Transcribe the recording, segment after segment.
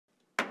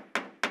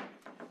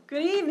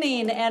Good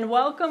evening and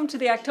welcome to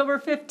the October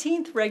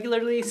 15th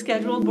regularly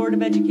scheduled Board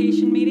of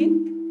Education meeting.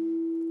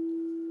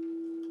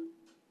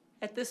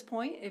 At this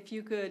point, if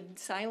you could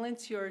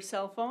silence your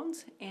cell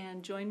phones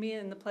and join me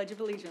in the Pledge of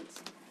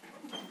Allegiance.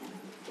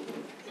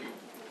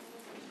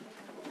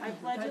 I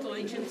pledge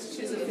allegiance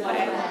to the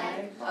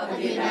flag of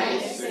the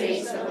United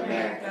States of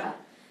America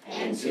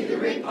and to the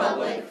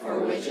republic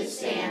for which it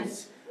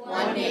stands,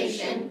 one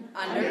nation,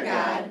 under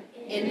God,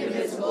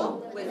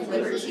 indivisible, with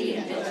liberty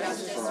and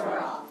justice for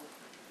all.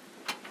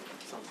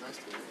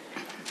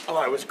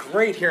 Oh, it was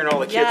great hearing all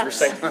the kids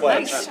recite the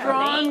pledge. Nice,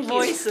 strong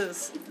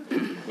voices.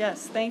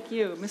 Yes, thank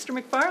you. Mr.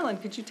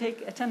 McFarland, could you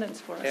take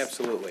attendance for us?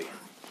 Absolutely.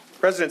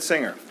 President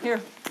Singer.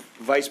 Here.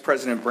 Vice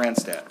President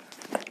Brandstadt.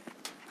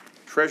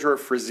 Treasurer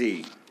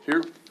Frazee.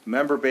 Here.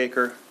 Member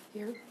Baker.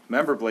 Here.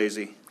 Member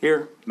Blasy.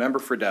 Here. Member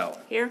Fredell.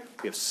 Here.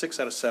 We have 6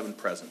 out of 7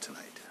 present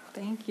tonight.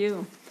 Thank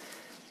you.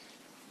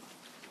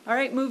 All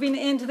right, moving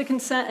into the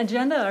consent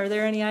agenda. Are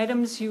there any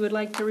items you would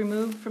like to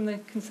remove from the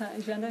consent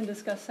agenda and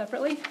discuss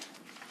separately?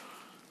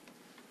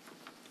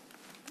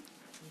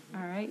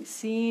 All right,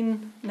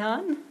 seeing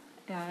none,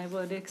 I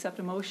would accept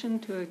a motion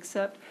to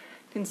accept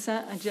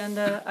consent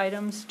agenda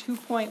items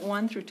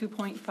 2.1 through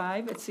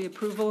 2.5. It's the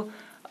approval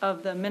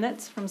of the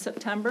minutes from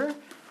September.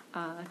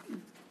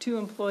 2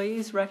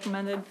 employees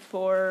recommended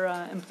for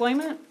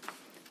employment.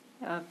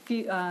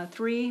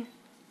 3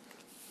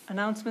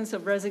 announcements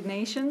of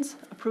resignations,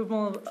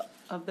 approval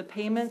of the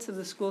payments of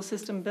the school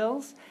system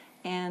bills,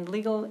 and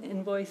legal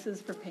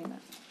invoices for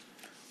payment.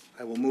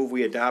 I will move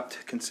we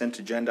adopt consent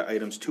agenda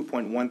items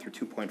 2.1 through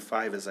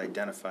 2.5 as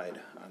identified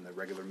on the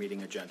regular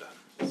meeting agenda.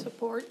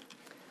 Support.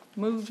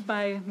 Moved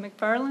by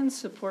McFarland,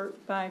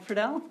 support by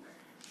Fredell.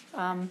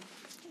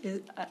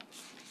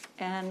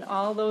 And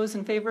all those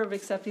in favor of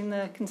accepting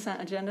the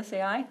consent agenda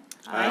say aye.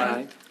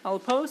 Aye. All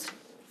opposed?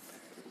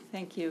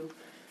 Thank you.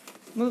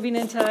 Moving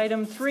into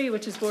item 3,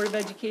 which is Board of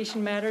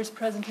Education Matters,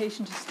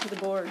 presentation to the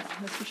board.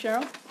 Mr.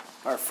 Sharrow?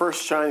 Our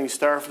first shining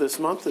star for this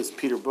month is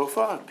Peter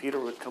Buffa. Peter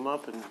would come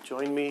up and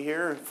join me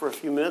here for a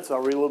few minutes. I'll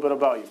read a little bit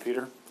about you,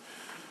 Peter.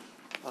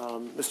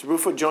 Mr.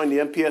 Buffa joined the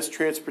MPS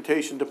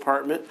Transportation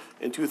Department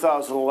in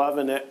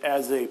 2011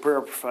 as a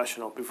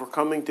paraprofessional. Before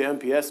coming to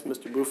MPS,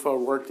 Mr. Buffa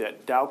worked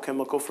at Dow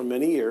Chemical for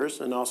many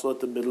years and also at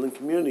the Midland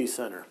Community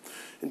Center.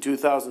 In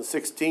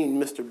 2016,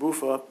 Mr.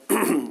 Buffa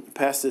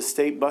passed his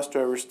state bus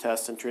driver's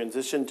test and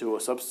transitioned to a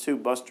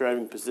substitute bus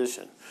driving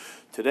position.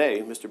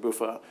 Today, Mr.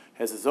 Buffa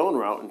has his own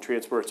route and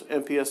transports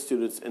MPS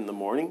students in the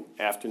morning,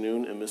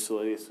 afternoon, and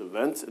miscellaneous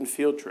events and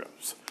field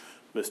trips.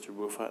 Mr.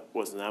 Buffa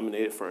was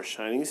nominated for a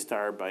Shining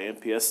Star by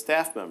MPS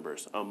staff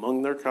members.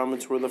 Among their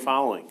comments were the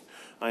following: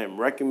 I am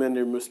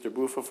recommending Mr.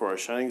 Buffa for a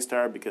Shining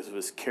Star because of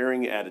his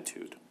caring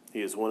attitude.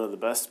 He is one of the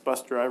best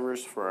bus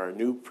drivers for our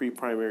new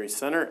pre-primary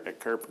center at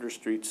Carpenter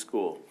Street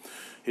School.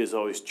 He is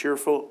always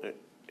cheerful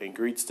and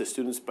greets the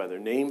students by their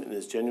name and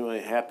is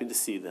genuinely happy to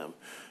see them.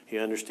 He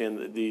understands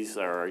that these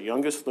are our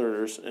youngest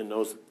learners and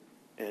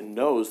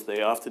knows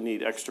they often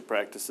need extra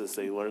practice as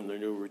they learn their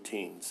new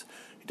routines.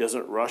 He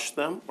doesn't rush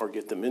them or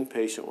get them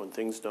impatient when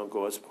things don't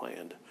go as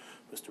planned.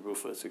 Mr.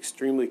 Buffa is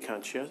extremely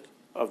conscious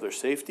of their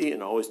safety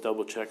and always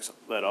double checks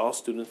that all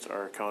students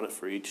are accounted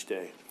for each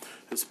day.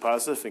 His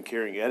positive and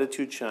caring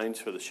attitude shines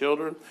for the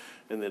children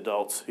and the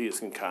adults he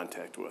is in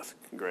contact with.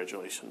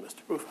 Congratulations,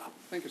 Mr. Buffa.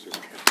 Thank you, sir.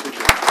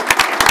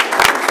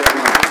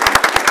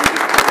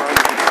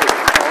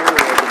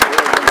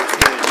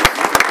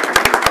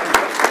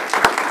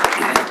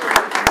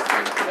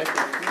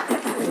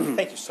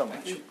 Thank you so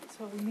much.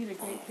 So we need a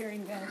great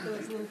hearing guy for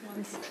those little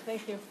ones.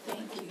 Thank you.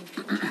 Thank you.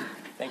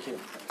 Thank you.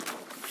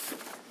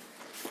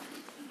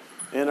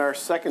 And our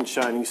second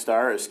shining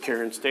star is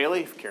Karen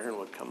Staley. If Karen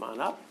would come on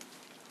up.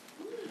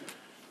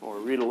 We'll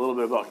read a little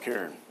bit about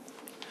Karen.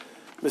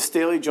 Ms.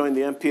 Staley joined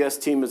the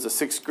MPS team as a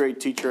 6th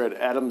grade teacher at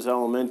Adams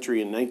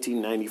Elementary in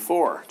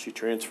 1994. She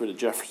transferred to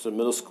Jefferson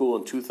Middle School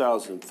in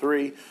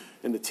 2003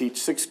 and to teach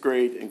 6th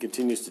grade and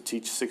continues to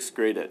teach 6th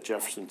grade at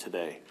Jefferson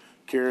today.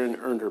 Karen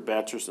earned her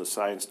Bachelor's of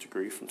Science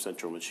degree from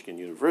Central Michigan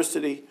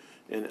University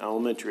in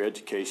elementary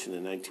education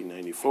in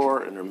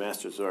 1994 and her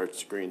Master's of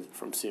Arts degree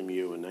from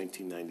CMU in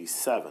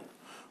 1997.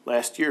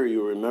 Last year,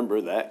 you'll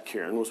remember that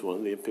Karen was one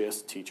of the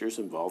MPS teachers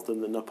involved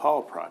in the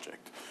Nepal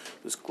project.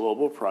 This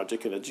global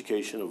project in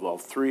education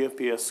involved 3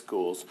 MPS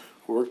schools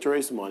who worked to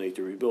raise money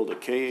to rebuild a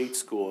K-8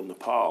 school in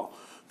Nepal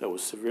that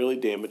was severely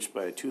damaged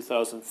by a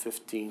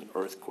 2015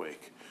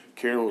 earthquake.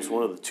 Karen was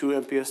one of the 2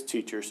 MPS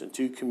teachers and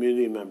 2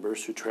 community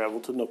members who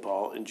traveled to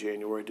Nepal in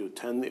January to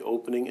attend the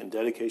opening and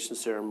dedication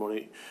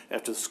ceremony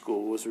after the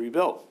school was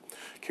rebuilt.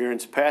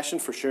 Karen's passion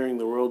for sharing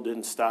the world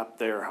didn't stop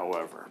there,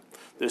 however.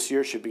 This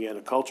year, she began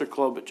a culture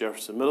club at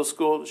Jefferson Middle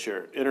School to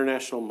share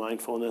international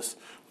mindfulness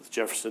with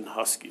Jefferson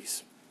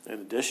Huskies. In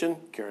addition,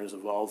 Karen is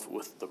involved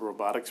with the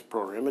robotics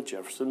program at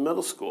Jefferson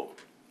Middle School.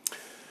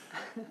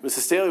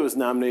 Mrs. Staley was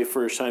nominated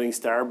for a Shining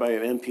Star by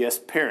an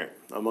MPS parent.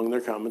 Among their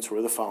comments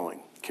were the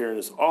following: Karen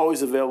is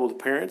always available to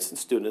parents and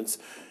students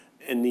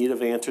in need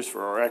of answers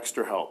for our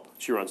extra help.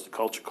 She runs the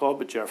Culture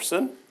Club at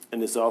Jefferson,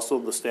 and is also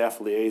the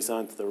staff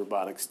liaison to the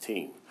robotics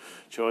team.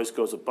 She always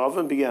goes above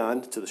and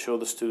beyond to show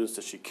the students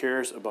that she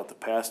cares about the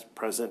past,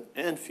 present,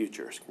 and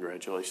futures.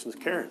 Congratulations,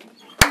 Karen.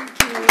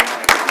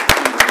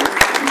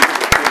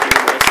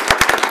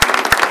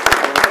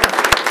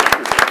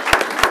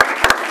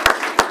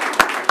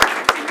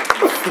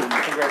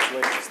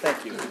 Congratulations,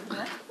 thank you.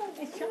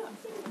 Nice job.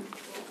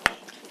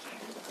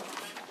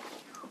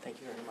 Thank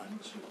you very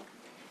much.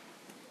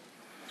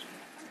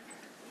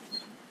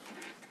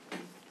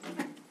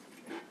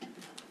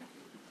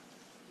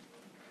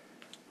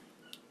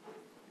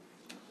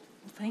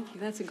 Thank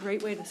you. That's a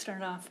great way to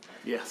start off.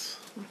 Yes.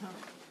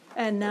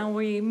 And now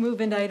we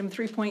move into item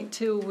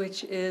 3.2,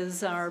 which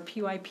is our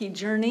PYP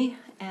journey,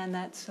 and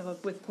that's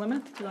with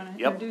Plymouth. Do you want to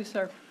Yep. introduce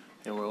our?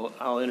 And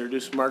I'll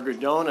introduce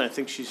Margaret Doan. I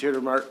think she's here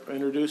to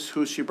introduce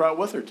who she brought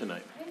with her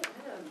tonight.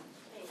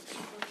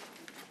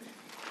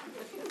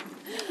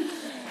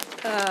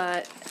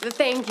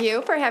 Thank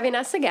you for having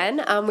us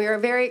again. We are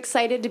very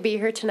excited to be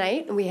here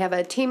tonight. We have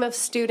a team of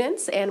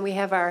students, and we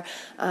have our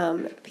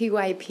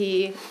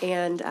PYP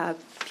and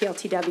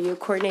PLTW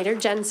coordinator,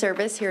 Jen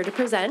Service, here to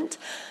present.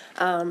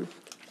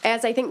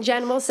 As I think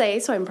Jen will say,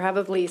 so I'm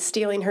probably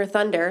stealing her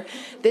thunder,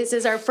 this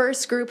is our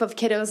first group of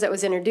kiddos that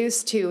was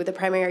introduced to the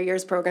primary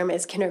years program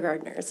as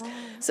kindergartners.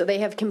 So they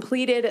have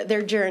completed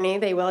their journey.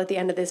 They will at the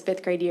end of this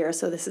 5th grade year.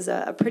 So this is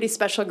a pretty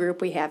special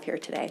group we have here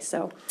today.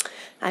 So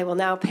I will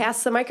now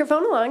pass the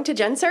microphone along to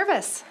Jen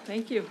Service.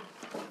 Thank you.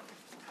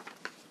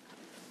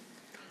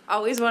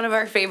 Always one of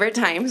our favorite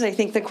times. I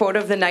think the quote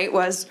of the night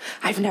was,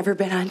 "I've never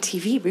been on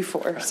TV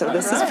before," so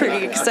this is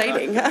pretty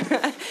exciting.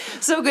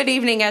 So good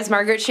evening. As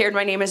Margaret shared,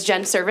 my name is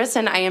Jen Service,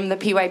 and I am the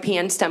PYP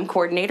and STEM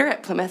coordinator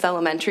at Plymouth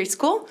Elementary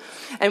School.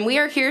 And we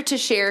are here to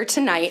share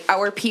tonight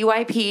our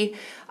PYP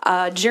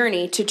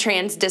journey to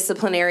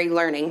transdisciplinary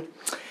learning.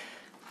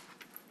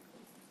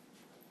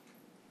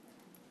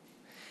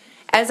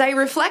 As I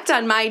reflect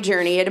on my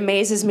journey, it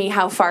amazes me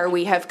how far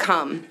we have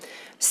come.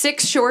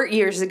 6 short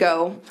years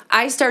ago,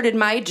 I started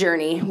my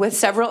journey with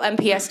several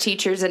MPS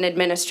teachers and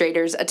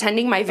administrators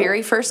attending my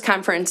very first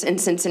conference in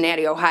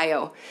Cincinnati,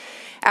 Ohio.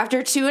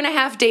 After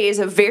 2.5 days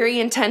of very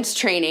intense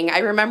training, I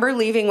remember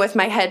leaving with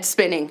my head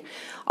spinning.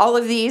 All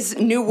of these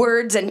new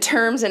words and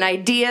terms and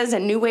ideas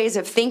and new ways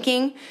of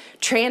thinking,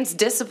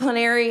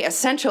 transdisciplinary,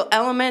 essential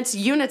elements,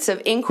 units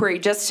of inquiry,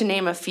 just to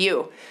name a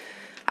few.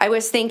 I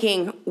was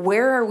thinking,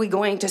 where are we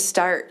going to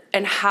start,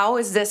 and how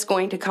is this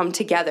going to come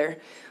together?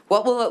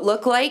 What will it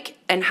look like,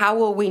 and how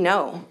will we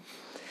know?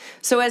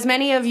 So as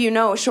many of you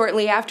know,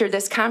 shortly after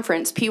this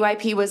conference,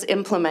 PYP was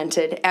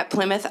implemented at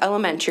Plymouth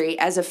Elementary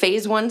as a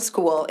Phase 1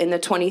 school in the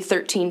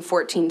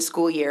 2013-14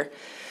 school year.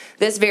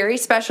 This very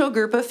special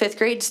group of 5th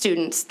grade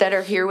students that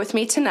are here with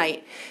me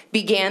tonight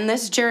began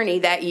this journey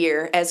that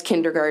year as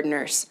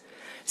kindergartners.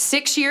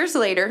 6 years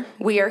later,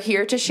 we are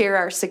here to share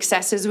our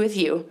successes with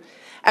you.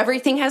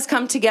 Everything has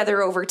come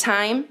together over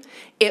time.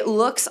 It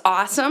looks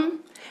awesome.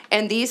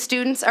 And these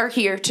students are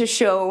here to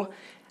show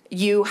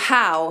you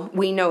how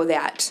we know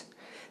that.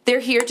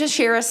 They're here to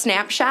share a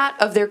snapshot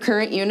of their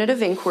current unit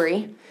of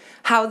inquiry,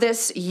 how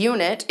this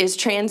unit is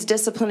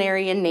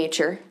transdisciplinary in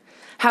nature,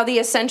 how the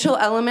essential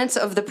elements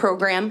of the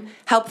program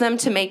help them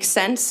to make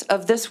sense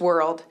of this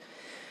world,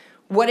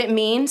 what it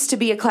means to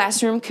be a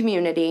classroom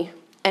community,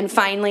 and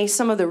finally,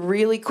 some of the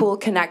really cool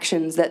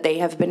connections that they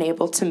have been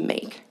able to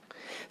make.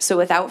 So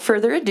without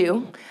further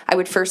ado, I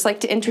would first like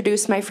to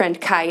introduce my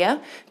friend Kaya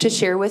to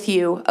share with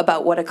you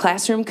about what a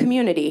classroom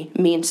community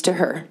means to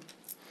her.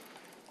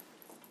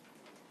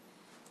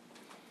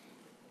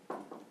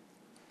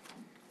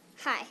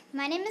 Hi,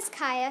 my name is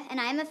Kaya, and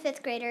I am a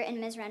 5th grader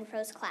in Ms.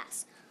 Renfro's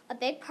class. A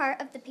big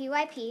part of the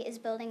PYP is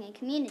building a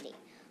community.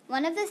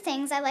 One of the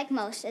things I like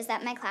most is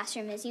that my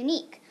classroom is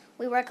unique.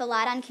 We work a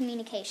lot on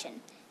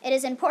communication. It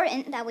is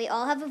important that we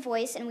all have a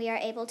voice and we are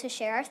able to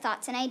share our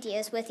thoughts and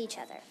ideas with each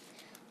other.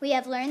 We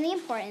have learned the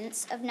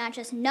importance of not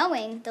just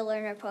knowing the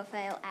learner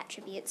profile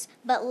attributes,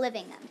 but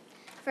living them.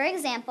 For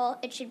example,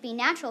 it should be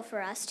natural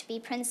for us to be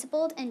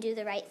principled and do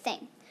the right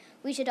thing.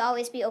 We should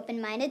always be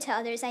open-minded to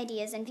others'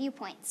 ideas and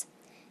viewpoints.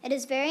 It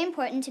is very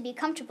important to be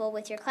comfortable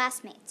with your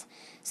classmates.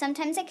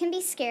 Sometimes it can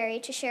be scary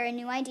to share a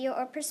new idea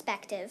or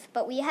perspective,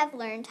 but we have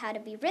learned how to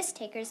be risk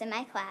takers in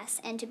my class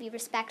and to be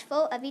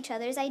respectful of each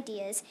other's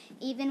ideas,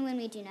 even when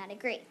we do not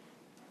agree.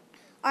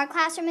 Our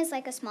classroom is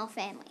like a small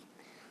family.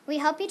 We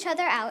help each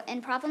other out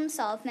and problem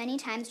solve many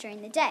times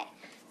during the day.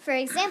 For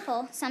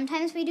example,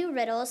 sometimes we do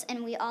riddles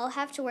and we all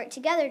have to work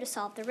together to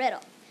solve the riddle.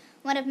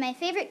 One of my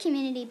favorite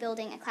community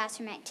building and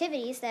classroom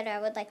activities that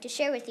I would like to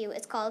share with you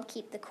is called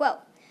Keep the Quote.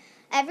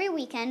 Every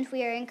weekend,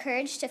 we are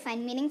encouraged to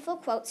find meaningful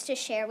quotes to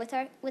share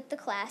with the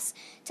class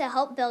to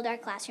help build our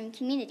classroom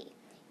community.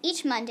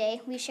 Each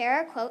Monday, we share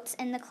our quotes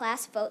and the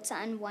class votes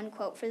on one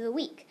quote for the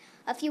week.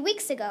 A few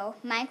weeks ago,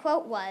 my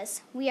quote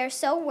was, "We are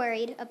so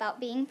worried about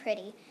being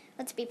pretty.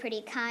 Let's be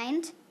pretty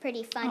kind,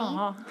 pretty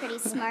funny, pretty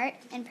smart,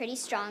 and pretty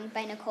strong"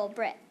 by Nicole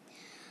Britt.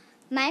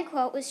 My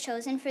quote was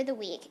chosen for the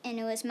week, and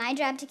it was my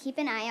job to keep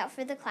an eye out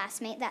for the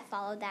classmate that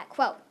followed that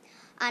quote.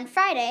 On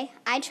Friday,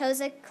 I chose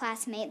a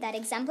classmate that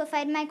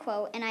exemplified my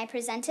quote, and I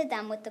presented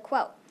them with the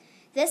quote.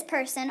 This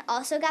person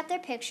also got their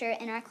picture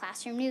in our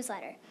classroom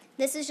newsletter.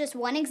 This is just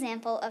one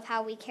example of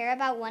how we care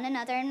about one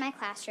another in my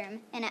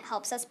classroom, and it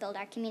helps us build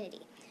our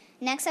community.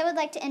 Next, I would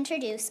like to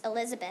introduce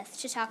Elizabeth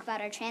to talk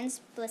about our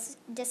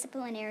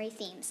transdisciplinary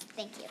themes.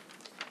 Thank you.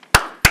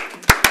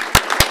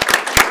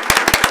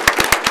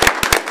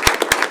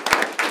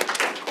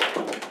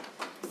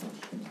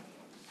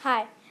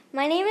 Hi,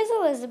 my name is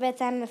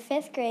Elizabeth. I'm a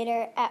 5th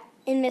grader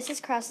in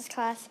Mrs. Cross's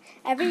class.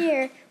 Every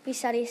year, we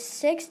study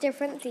 6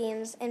 different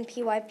themes in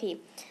PYP.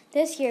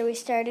 This year, we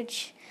started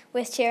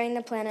with sharing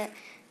the planet.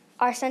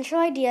 Our central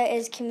idea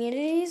is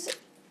communities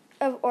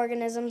of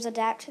organisms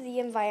adapt to the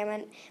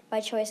environment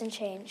by choice and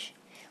change.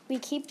 We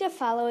keep the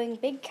following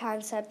big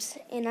concepts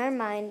in our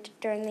mind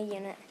during the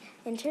unit: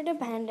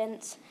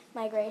 interdependence,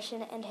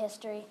 migration, and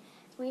history.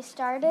 We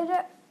started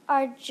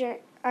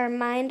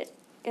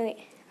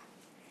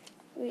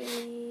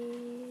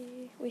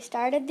We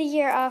started the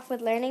year off with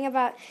learning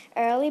about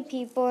early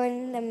people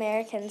in the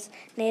Americans,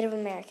 Native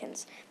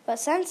Americans. But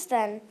since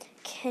then,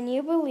 can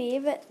you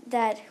believe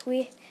that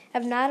we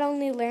have not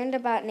only learned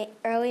about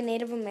early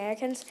Native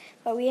Americans,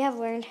 but we have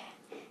learned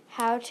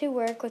how to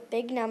work with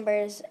big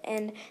numbers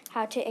and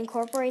how to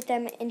incorporate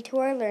them into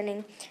our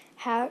learning,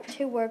 how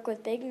to work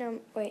with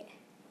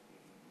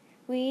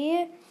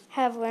We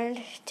have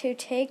learned to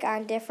take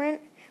on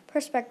different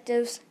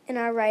perspectives in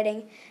our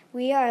writing.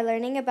 We are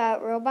learning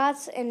about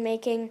robots and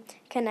making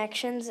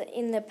connections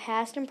in the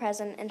past and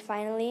present. And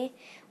finally,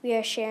 we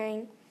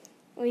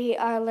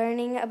are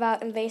learning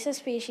about invasive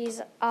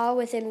species, all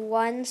within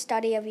one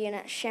study of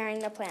unit, sharing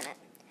the planet.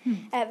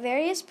 At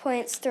various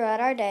points throughout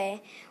our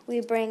day,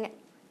 we bring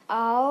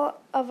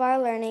all of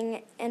our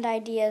learning and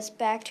ideas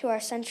back to our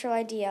central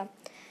idea.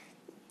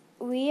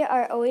 We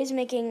are always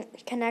making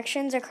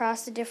connections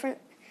across the different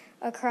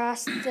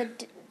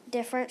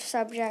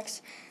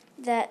subjects.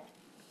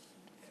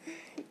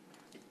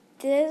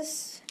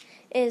 This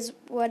is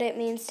what it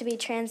means to be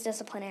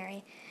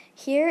transdisciplinary.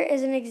 Here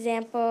is an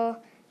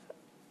example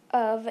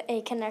of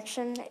a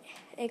connection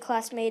a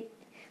classmate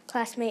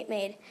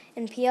made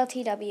in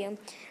PLTW.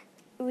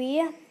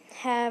 We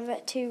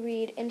have to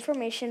read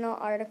informational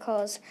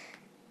articles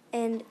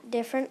and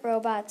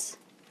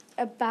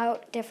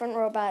about different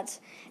robots.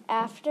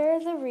 After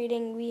the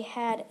reading, we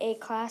had a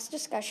class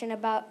discussion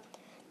about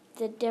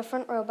the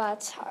different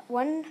robots.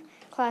 One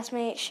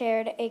classmate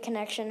shared a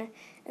connection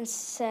and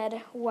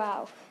said,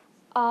 "Wow,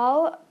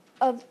 all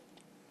of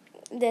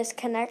this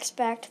connects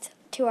back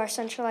to our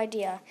central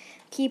idea.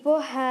 People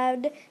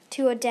had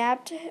to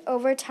adapt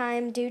over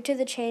time due to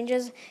the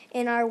changes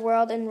in our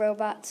world, and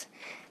robots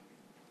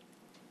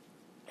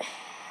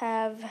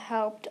have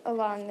helped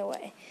along the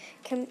way."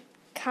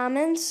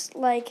 Comments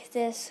like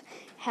this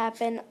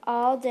happen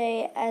all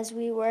day as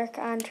we work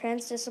on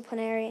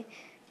transdisciplinary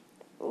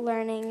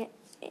learning.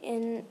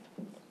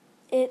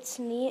 It's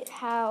neat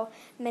how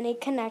many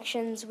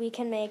connections we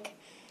can make.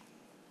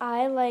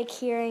 I like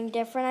hearing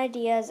different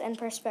ideas and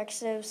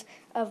perspectives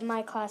of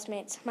my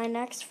classmates. My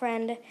next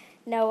friend,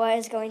 Noah,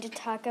 is going to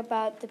talk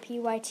about the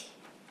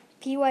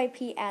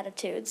PYP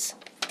attitudes.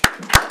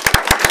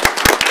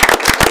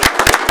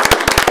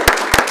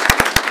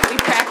 We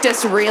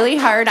practiced really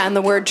hard on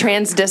the word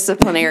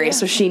transdisciplinary,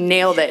 so she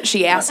nailed it.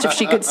 She asked if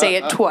she could say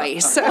it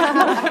twice.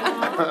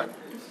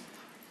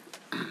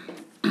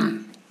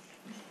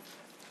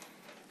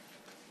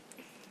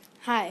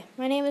 Hi,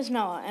 my name is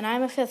Noah, and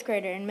I'm a 5th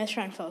grader in Miss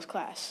Renfro's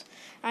class.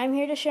 I'm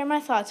here to share my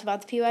thoughts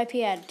about the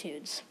PYP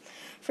attitudes.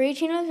 For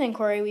each unit of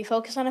inquiry, we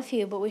focus on a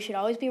few, but we should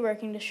always be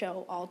working to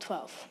show all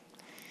 12.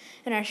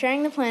 In our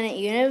Sharing the Planet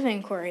unit of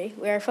inquiry,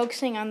 we are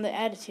focusing on the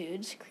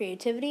attitudes,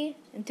 creativity,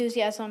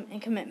 enthusiasm, and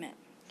commitment.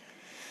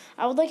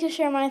 I would like to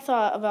share my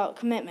thought about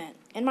commitment.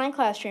 In my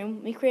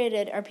classroom, we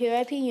created our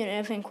PYP unit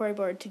of inquiry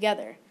board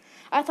together.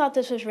 I thought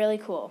this was really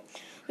cool.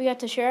 We got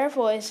to share our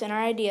voice and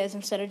our ideas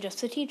instead of just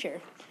the teacher.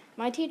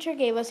 My teacher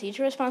gave us each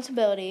a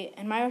responsibility,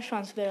 and my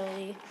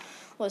responsibility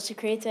was to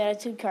create the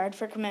attitude card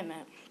for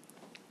commitment.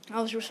 I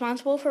was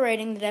responsible for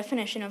writing the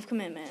definition of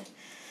commitment.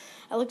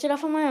 I looked it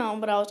up on my own,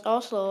 but I was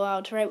also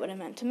allowed to write what it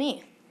meant to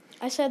me.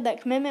 I said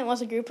that commitment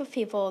was a group of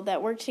people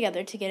that work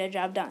together to get a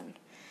job done.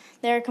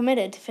 They are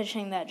committed to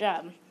finishing that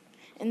job.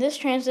 In this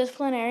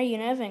transdisciplinary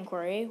unit of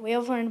inquiry, we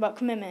have learned about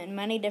commitment in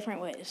many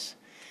different ways.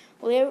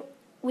 We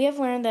have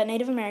learned that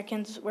Native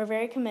Americans were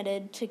very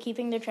committed to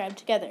keeping their tribe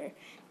together,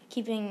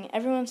 keeping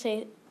everyone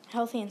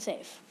healthy and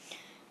safe.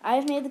 I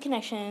have made the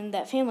connection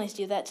that families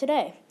do that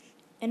today.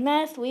 In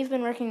math, we've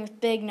been working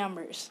with big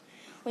numbers.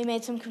 We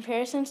made some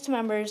comparisons to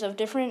members of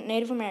different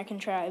Native American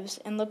tribes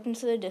and looked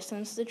into the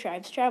distance the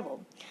tribes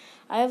traveled.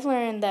 I have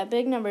learned that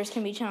big numbers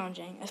can be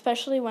challenging,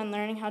 especially when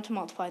learning how to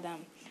multiply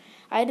them.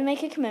 I had to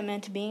make a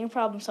commitment to being a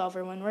problem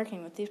solver when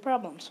working with these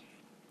problems.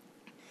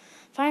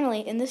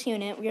 Finally, in this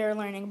unit, we are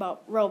learning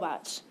about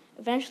robots.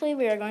 Eventually,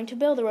 we are going to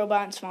build a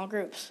robot in small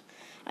groups.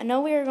 I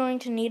know we are going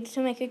to need to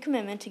make a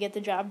commitment to get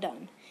the job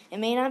done. It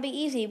may not be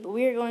easy, but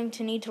we are going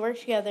to need to work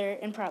together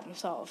and problem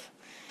solve.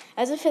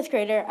 As a 5th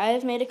grader, I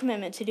have made a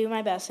commitment to do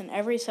my best in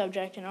every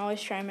subject and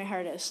always try my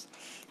hardest.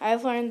 I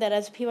have learned that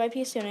as a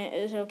PYP student, it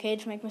is okay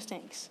to make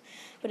mistakes,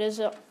 but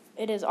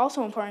it is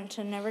also important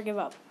to never give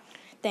up.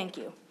 Thank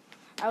you.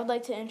 I would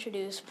like to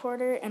introduce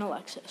Porter and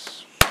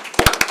Alexis.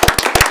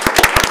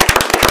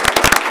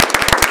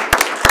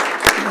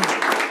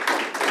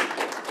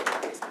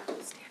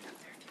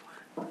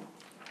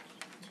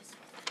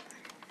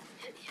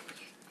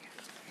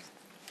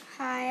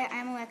 Hi,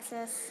 I'm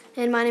Alexis.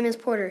 And my name is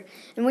Porter,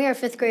 and we are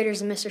 5th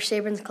graders in Mr.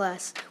 Sabrin's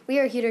class. We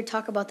are here to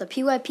talk about the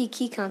PYP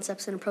key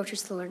concepts and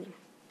approaches to learning.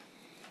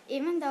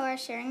 Even though our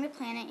Sharing the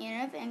Planet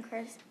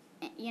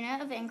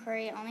unit of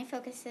inquiry only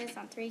focuses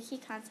on 3 key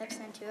concepts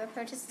and 2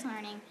 approaches to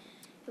learning,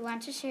 we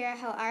want to share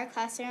how our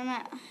classroom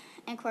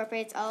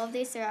incorporates all of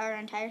these throughout our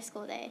entire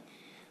school day.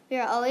 We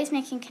are always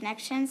making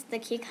connections. The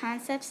key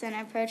concepts and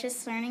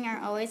approaches to learning are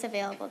always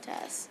available to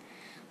us.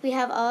 We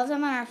have all of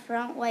them on our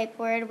front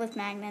whiteboard with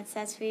magnets.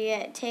 As we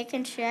take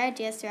and share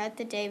ideas throughout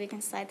the day, we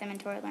can slide them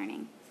into our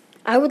learning.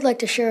 I would like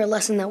to share a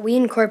lesson that we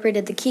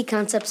incorporated the key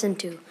concepts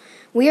into.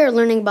 We are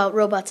learning about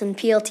robots in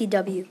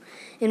PLTW.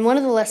 In one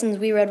of the lessons,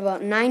 we read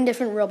about 9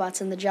 different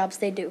robots and the jobs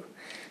they do.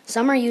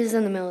 Some are used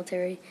in the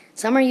military,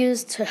 some are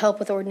used to help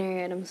with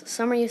ordinary items,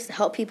 some are used to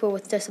help people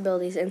with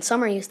disabilities, and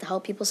some are used to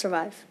help people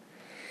survive.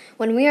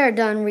 When we are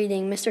done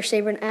reading, Mr.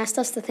 Sabrin asked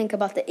us to think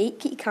about the 8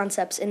 key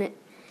concepts in it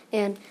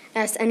and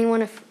asked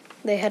anyone if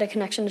they had a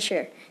connection to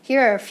share.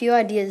 Here are a few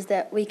ideas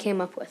that we came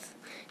up with.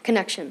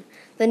 Connection.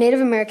 The Native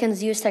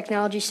Americans used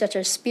technology such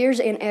as spears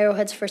and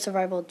arrowheads for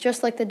survival,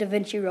 just like the Da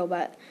Vinci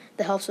robot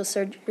that helps with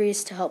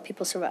surgeries to help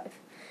people survive.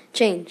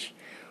 Change.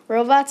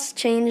 Robots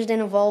changed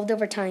and evolved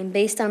over time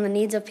based on the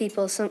needs of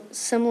people,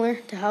 similar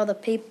to how the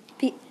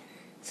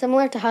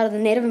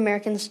Native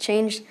Americans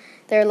changed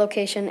their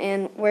location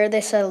and where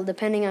they settled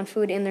depending on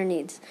food and their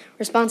needs.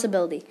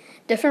 Responsibility.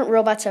 Different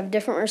robots have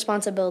different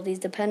responsibilities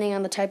depending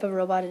on the type of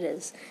robot it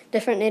is.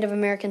 Different Native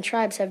American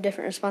tribes have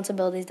different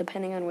responsibilities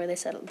depending on where they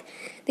settled.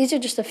 These are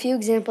just a few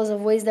examples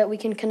of ways that we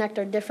can connect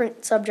our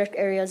different subject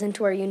areas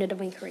into our unit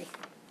of inquiry.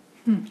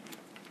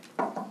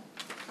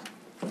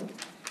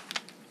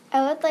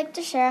 I would like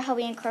to share how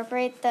we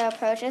incorporate the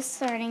approaches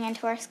to learning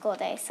into our school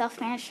day.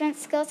 Self-management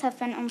skills have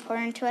been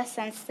important to us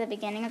since the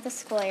beginning of the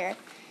school year.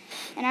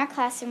 In our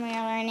classroom, we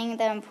are learning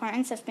the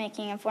importance of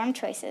making informed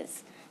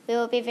choices. We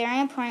will be very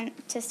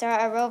important to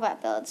start our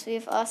robot builds.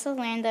 We've also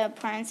learned the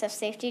importance of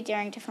safety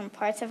during different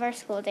parts of our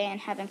school day and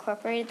have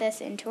incorporated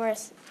this into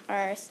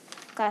our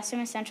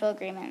classroom essential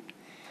agreement.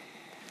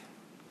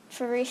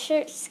 For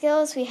research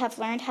skills, we have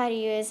learned how to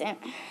use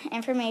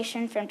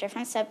information from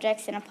different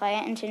subjects and apply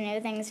it into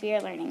new things we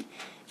are learning.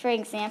 For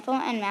example,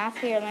 in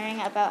math, we are learning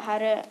about how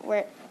to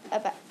work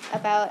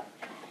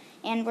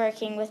and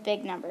working with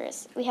big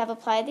numbers. We have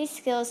applied these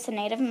skills to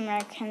Native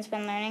Americans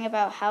when learning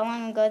about how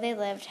long ago they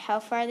lived, how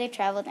far they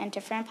traveled, and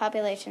different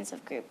populations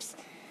of groups.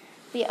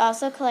 We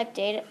also collect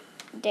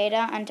data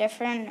on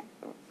different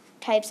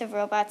types of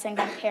robots and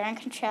compare and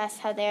contrast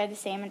how they are the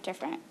same and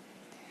different.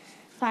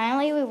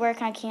 Finally, we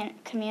work on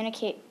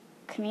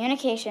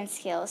communication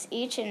skills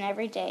each and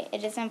every day.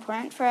 It is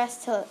important for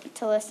us to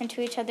listen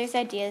to each other's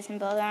ideas and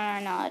build on our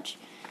knowledge.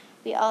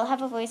 We all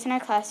have a voice in our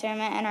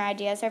classroom, and our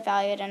ideas are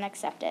valued and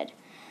accepted.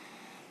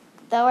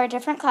 Though our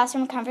different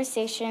classroom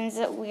conversations,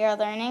 we are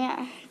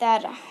learning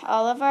that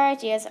all of our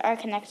ideas are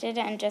connected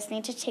and just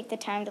need to take the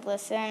time to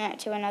listen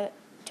to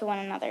one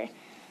another.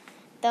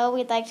 Though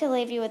we'd like to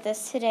leave you with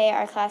this today,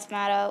 our class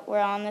motto, we're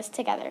all in this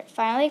together.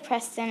 Finally,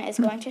 Preston is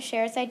going to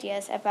share his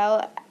ideas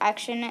about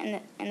action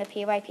in the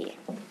PYP.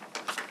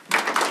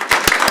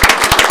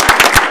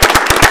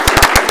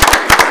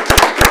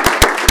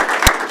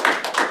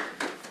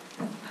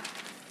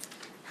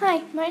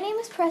 Hi, my name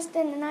is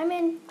Preston, and I'm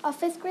in a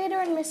 5th grader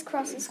in Miss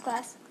Cross's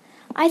class.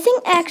 I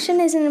think action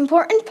is an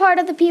important part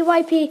of the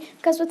PYP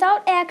because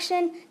without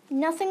action,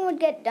 nothing would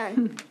get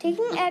done.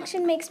 Taking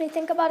action makes me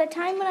think about a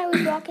time when I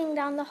was walking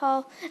down the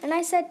hall, and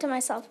I said to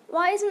myself,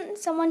 why isn't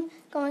someone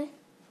going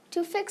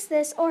to fix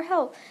this or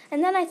help?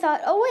 And then I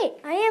thought, oh wait,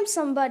 I am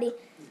somebody.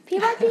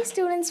 PYP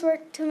students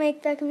work to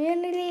make the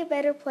community a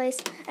better place,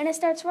 and it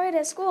starts right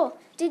at school.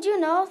 Did you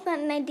know that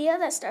an idea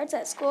that starts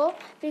at school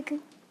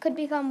could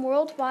become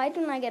worldwide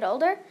when I get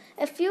older?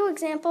 A few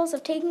examples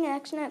of taking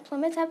action at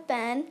Plymouth have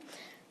been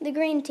the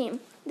Green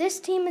Team. This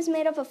team is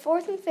made up of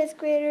 4th and 5th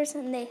graders,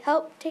 and they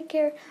help take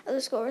care of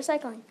the school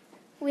recycling.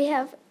 We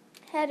have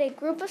had a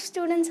group of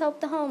students help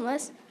the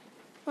homeless.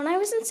 When I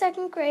was in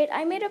 2nd grade,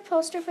 I made a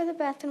poster for the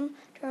bathroom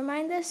to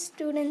remind the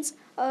students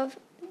of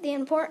the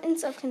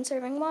importance of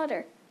conserving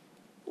water.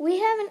 We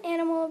have an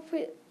animal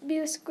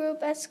abuse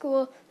group at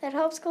school that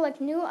helps collect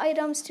new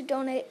items to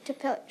donate to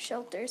pet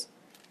shelters.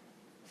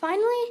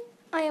 Finally,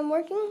 I am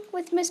working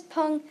with Ms.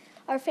 Pung,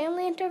 our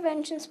family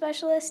intervention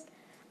specialist.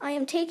 I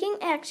am taking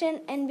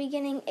action and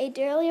beginning a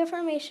daily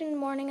affirmation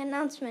morning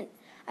announcement.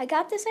 I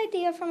got this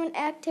idea from an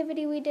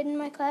activity we did in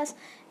my class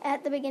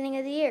at the beginning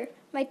of the year.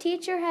 My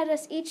teacher had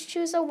us each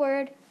choose a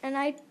word, and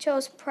I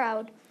chose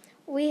proud.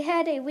 We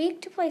had a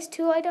week to place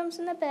 2 items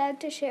in the bag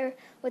to share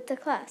with the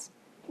class.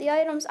 The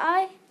items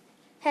I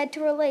had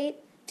to relate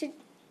to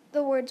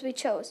the words we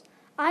chose.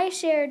 I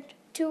shared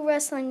 2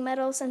 wrestling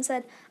medals and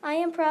said, I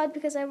am proud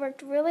because I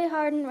worked really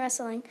hard in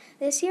wrestling.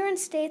 This year in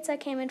states, I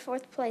came in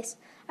 4th place.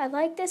 I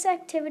liked this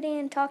activity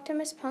and talked to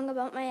Ms. Pung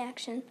about my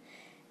action.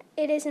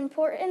 It is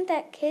important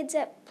that kids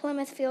at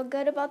Plymouth feel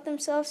good about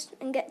themselves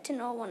and get to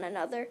know one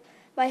another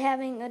by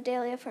having a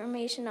daily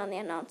affirmation on the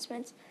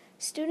announcements.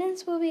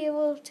 Students will be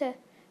able to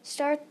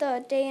start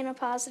the day in a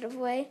positive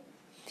way,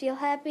 feel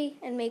happy,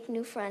 and make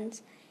new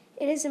friends.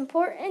 It is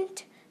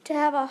important to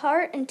have a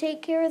heart and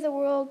take care of the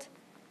world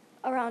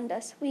around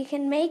us. We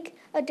can make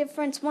a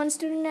difference one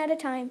student at a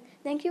time.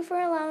 Thank you for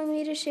allowing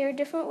me to share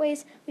different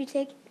ways we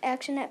take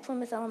action at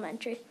Plymouth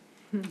Elementary.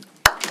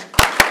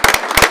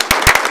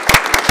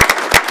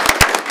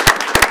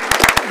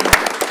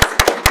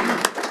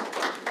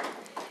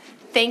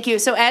 Thank you.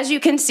 So as you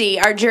can see,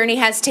 our journey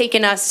has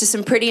taken us to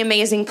some pretty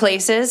amazing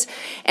places,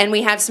 and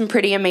we have some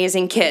pretty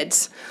amazing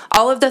kids.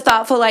 All of the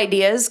thoughtful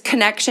ideas,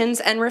 connections,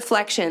 and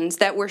reflections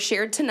that were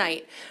shared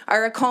tonight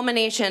are a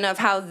culmination of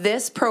how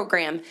this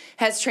program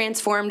has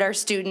transformed our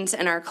students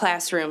and our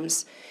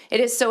classrooms. It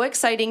is so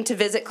exciting to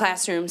visit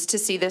classrooms to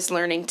see this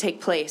learning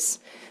take place.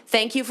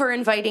 Thank you for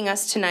inviting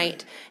us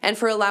tonight and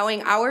for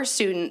allowing our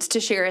students to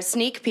share a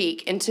sneak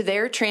peek into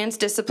their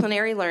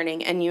transdisciplinary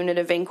learning and unit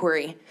of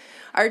inquiry.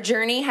 Our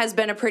journey has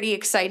been a pretty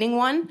exciting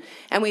one,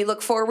 and we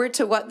look forward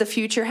to what the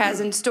future has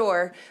in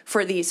store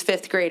for these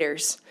 5th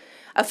graders.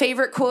 A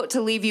favorite quote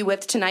to leave you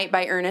with tonight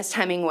by Ernest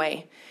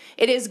Hemingway.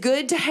 It is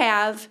good to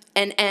have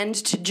an end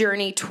to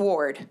journey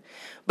toward,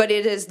 but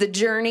it is the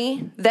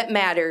journey that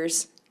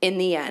matters in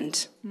the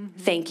end.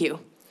 Thank you.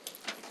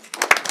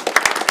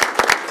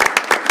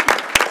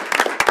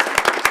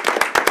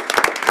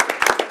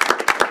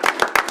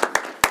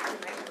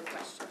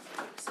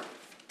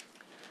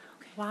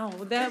 Wow,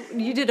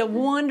 you did a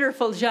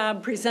wonderful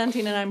job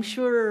presenting, and I'm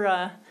sure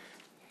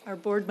our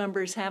board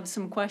members have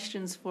some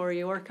questions for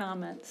you or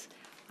comments.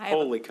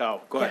 Holy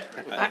cow, go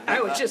ahead. I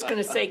was just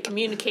gonna say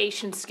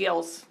communication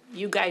skills.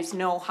 You guys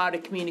know how to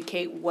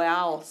communicate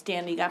well,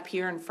 standing up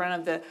here in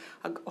front of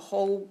a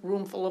whole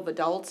room full of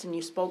adults, and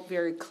you spoke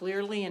very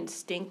clearly and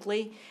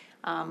distinctly.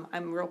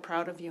 I'm real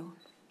proud of you.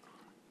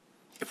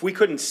 If we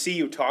couldn't see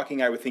you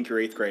talking, I would think you're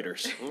 8th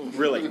graders.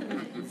 Really,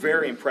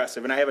 very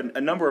impressive. And I have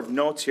a number of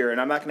notes here, and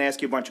I'm not going to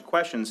ask you a bunch of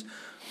questions,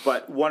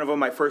 but one of them,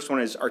 my first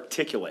one, is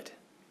articulate.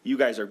 You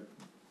guys are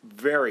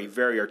very,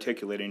 very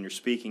articulate in your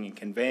speaking and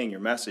conveying your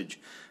message.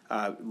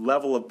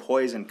 Level of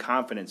poise and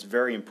confidence,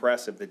 very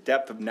impressive. The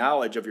depth of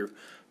knowledge of your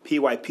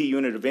PYP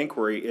unit of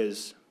inquiry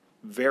is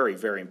very,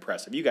 very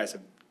impressive. You guys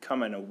have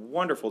come on a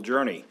wonderful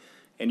journey,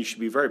 and you should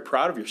be very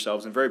proud of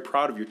yourselves and very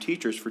proud of your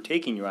teachers for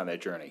taking you on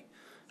that journey.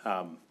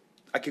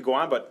 I could go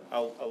on, but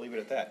I'll leave it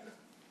at that.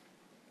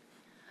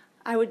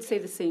 I would say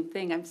the same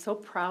thing. I'm so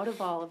proud of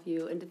all of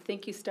you, and to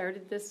think you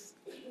started this,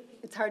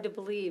 it's hard to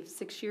believe,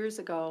 6 years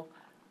ago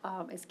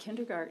as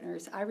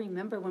kindergartners. I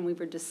remember when we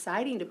were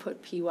deciding to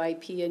put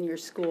PYP in your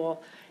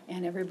school,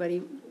 and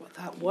everybody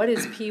thought, what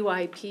is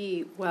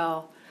PYP?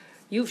 Well,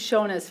 you've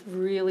shown us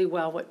really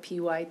well what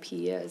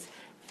PYP is.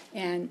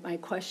 And my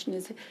question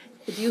is,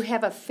 do you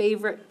have a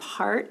favorite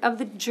part of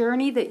the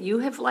journey that you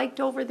have liked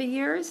over the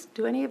years?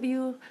 Do any of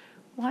you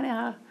want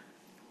to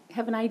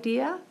have an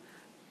idea?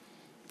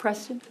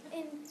 Preston?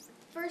 In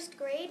 1st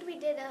grade, we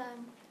did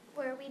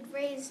where we'd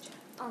raised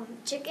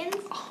chickens.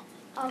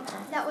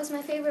 That was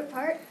my favorite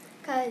part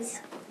because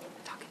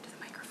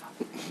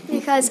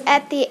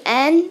at the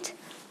end,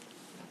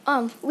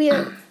 we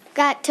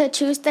got to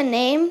choose the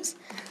names,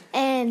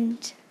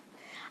 and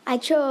I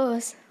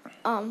chose,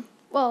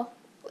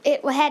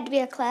 it had to be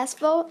a class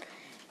vote,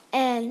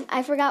 and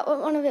I forgot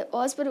what one of it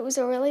was, but it was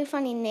a really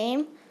funny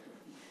name.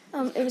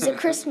 It was a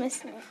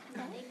Christmas name.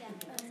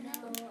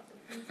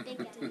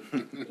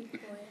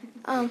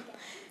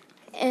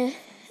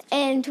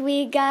 And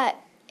we got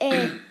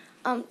to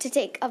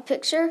take a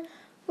picture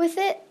with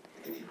it,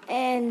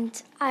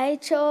 and I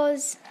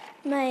chose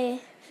my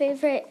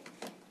favorite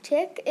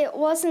chick. It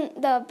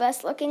wasn't the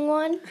best looking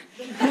one.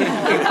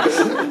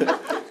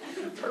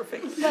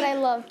 Perfect. But I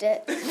loved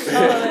it. Oh,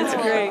 that's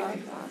great.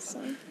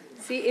 Awesome.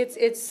 See,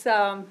 it's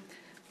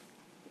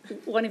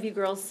one of you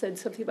girls said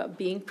something about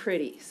being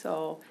pretty,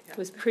 so it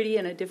was pretty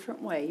in a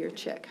different way, your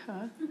chick,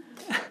 huh?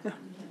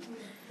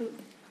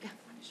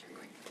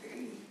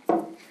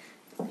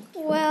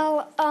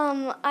 Well,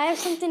 I have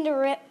something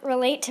to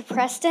relate to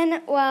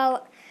Preston.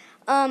 Well,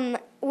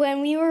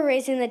 when we were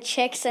raising the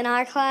chicks in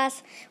our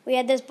class, we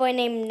had this boy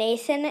named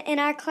Nathan in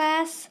our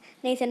class,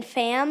 Nathan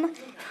Pham,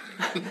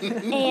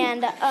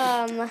 and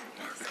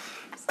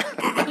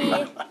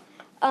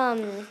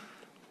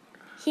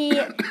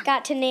he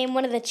got to name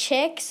one of the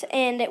chicks,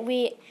 and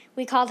we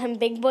called him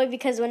Big Boy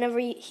because whenever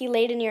he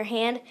laid in your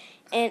hand,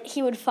 and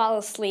he would fall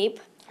asleep.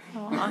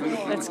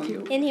 Aww, that's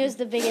cute. And he was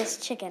the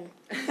biggest chicken.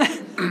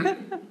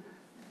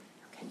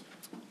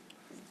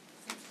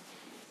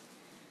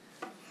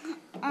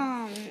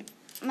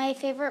 My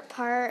favorite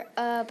part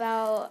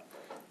about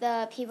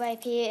the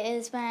PYP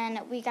is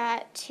when we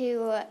got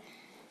to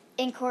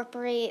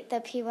incorporate the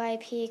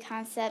PYP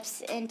concepts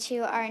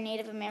into our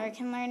Native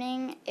American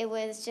learning. It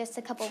was just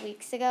a couple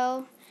weeks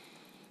ago,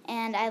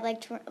 and I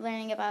liked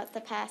learning about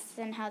the past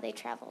and how they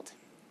traveled.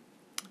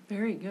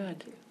 Very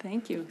good.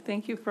 Thank you.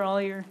 Thank you for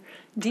all your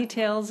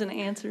details and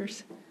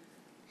answers.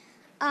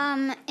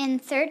 In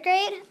third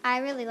grade, I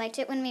really liked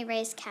it when we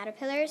raised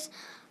caterpillars.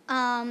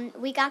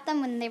 We got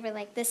them when they were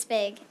like this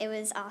big. It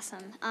was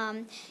awesome.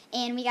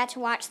 And we got to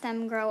watch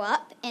them grow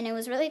up, and it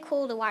was really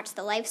cool to watch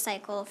the life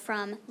cycle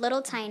from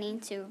little tiny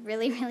to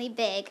really, really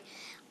big,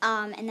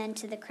 and then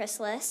to the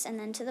chrysalis, and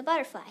then to the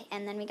butterfly.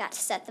 And then we got to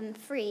set them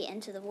free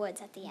into the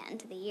woods at the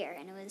end of the year,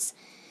 and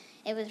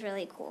it was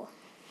really cool.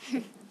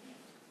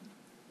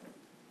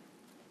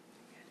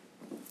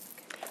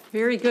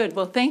 Very good.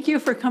 Well, thank you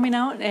for coming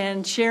out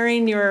and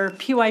sharing your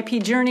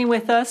PYP journey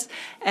with us.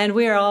 And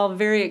we are all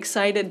very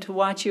excited to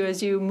watch you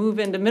as you move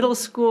into middle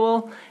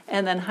school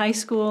and then high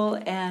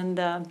school and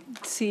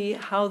see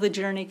how the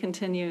journey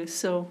continues.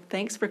 So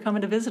thanks for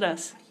coming to visit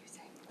us.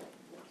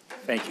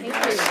 Thank you.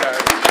 Thank you.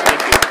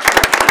 Thank you.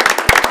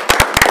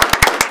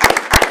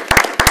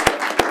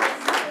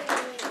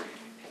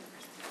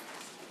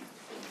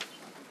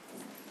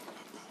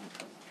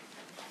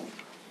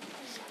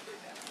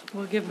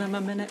 We'll give them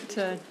a minute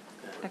to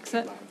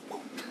exit.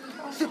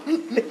 It's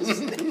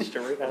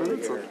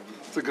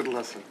a good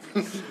lesson.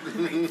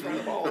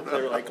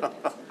 They're like,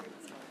 that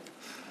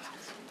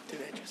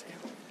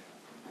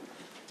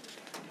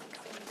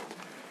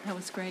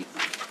was great.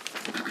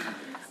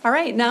 All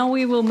right, now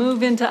we will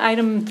move into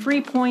item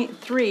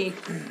 3.3,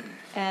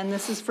 and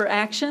this is for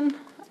action.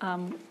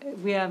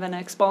 We have an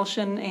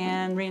expulsion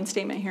and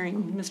reinstatement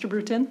hearing. Mr.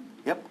 Brutyn?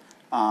 Yep.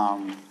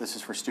 This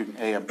is for student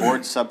A, a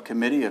board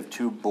subcommittee of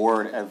 2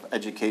 Board of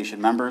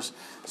Education members,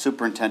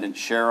 Superintendent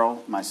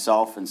Sharrow,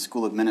 myself, and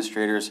school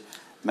administrators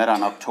met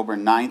on October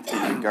 9th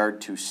in regard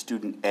to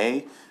student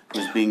A, who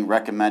is being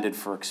recommended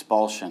for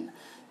expulsion.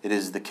 It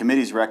is the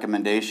committee's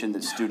recommendation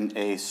that student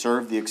A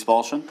serve the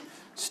expulsion.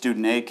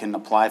 Student A can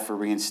apply for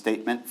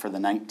reinstatement for the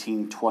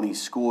 1920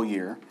 school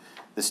year.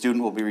 The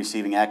student will be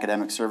receiving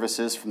academic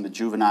services from the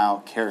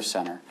Juvenile Care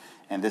Center,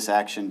 and this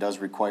action does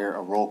require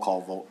a roll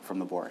call vote from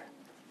the board.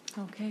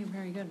 Okay,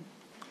 very good.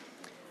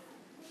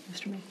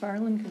 Mr.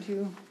 McFarland, could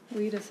you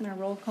lead us in our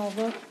roll call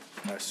vote?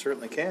 I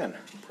certainly can.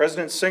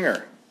 President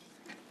Singer.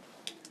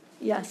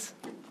 Yes.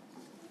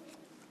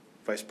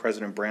 Vice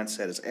President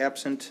Brandstadt is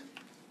absent.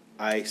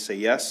 I say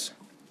yes.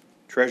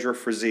 Treasurer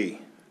Frazee.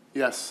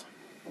 Yes.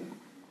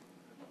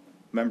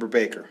 Member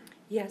Baker.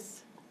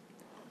 Yes.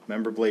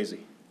 Member Blasy.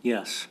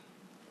 Yes.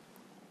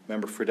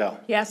 Member Fredell.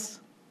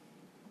 Yes.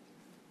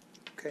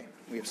 Okay,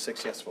 we have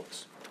 6 yes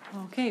votes.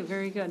 Okay,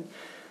 very good.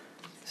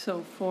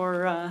 So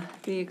for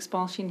the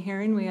expulsion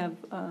hearing, we have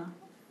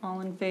all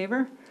in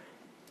favor.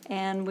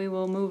 And we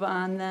will move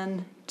on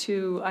then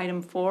to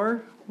item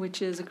 4,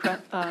 which is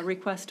a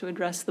request to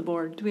address the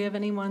board. Do we have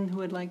anyone who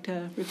would like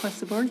to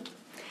request the board?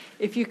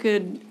 If you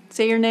could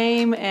say your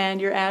name and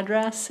your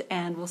address,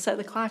 and we'll set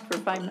the clock for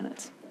 5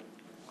 minutes.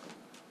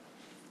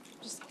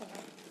 Just hold on.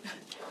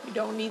 You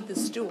don't need the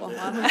stool,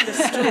 huh? The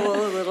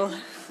stool a little.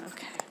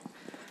 Okay.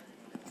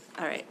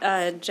 All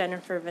right.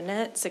 Jennifer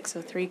Vanette,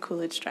 603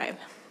 Coolidge Drive.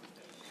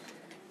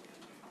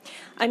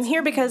 I'm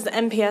here because the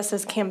MPS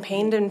has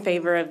campaigned in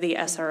favor of the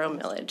SRO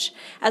millage.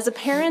 As a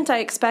parent, I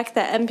expect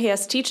that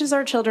MPS teaches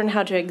our children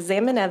how to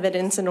examine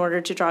evidence in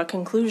order to draw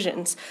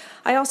conclusions.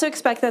 I also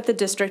expect that the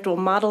district will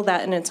model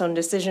that in its own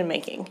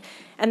decision-making.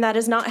 And that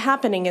is not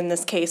happening in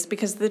this case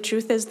because the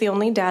truth is the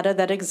only data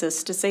that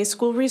exists to say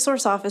school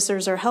resource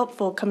officers are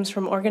helpful comes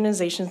from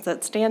organizations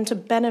that stand to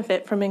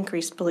benefit from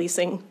increased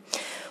policing.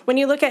 When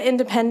you look at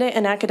independent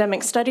and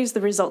academic studies,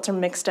 the results are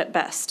mixed at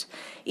best.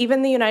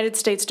 Even the United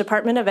States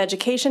Department of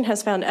Education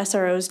has found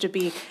SROs to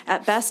be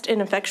at best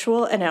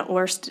ineffectual and at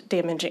worst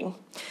damaging.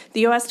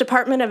 The U.S.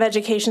 Department of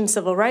Education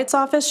Civil Rights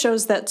Office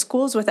shows that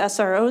schools with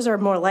SROs are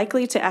more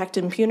likely to act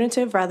in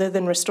punitive rather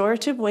than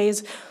restorative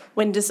ways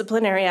when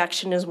disciplinary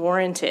action is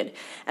warranted,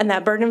 and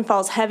that burden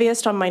falls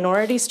heaviest on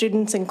minority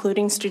students,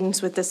 including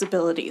students with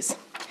disabilities.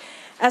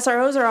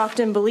 SROs are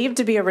often believed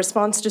to be a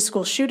response to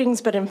school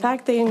shootings, but in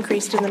fact they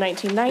increased in the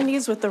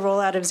 1990s with the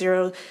rollout of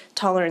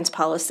zero-tolerance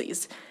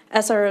policies.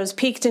 SROs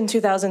peaked in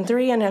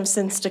 2003 and have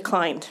since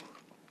declined.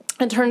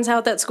 It turns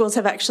out that schools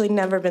have actually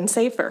never been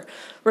safer.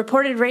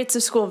 Reported rates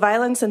of school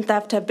violence and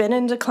theft have been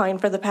in decline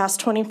for the past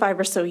 25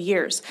 or so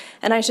years,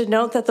 and I should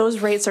note that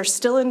those rates are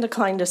still in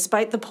decline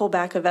despite the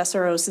pullback of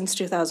SROs since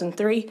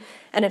 2003,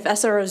 and if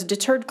SROs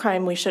deterred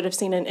crime, we should have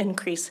seen an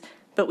increase,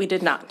 but we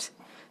did not.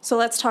 So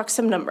let's talk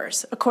some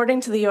numbers. According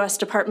to the U.S.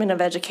 Department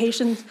of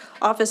Education's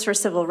Office for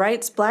Civil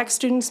Rights, black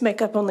students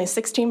make up only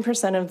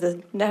 16% of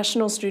the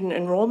national student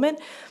enrollment,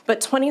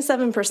 but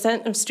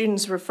 27% of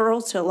students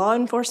referral to law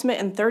enforcement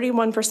and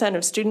 31%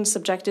 of students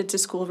subjected to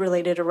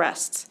school-related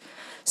arrests.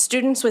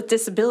 Students with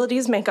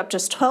disabilities make up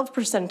just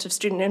 12% of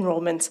student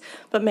enrollments,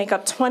 but make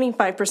up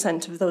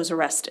 25% of those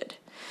arrested.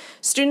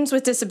 Students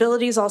with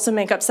disabilities also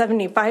make up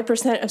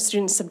 75% of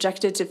students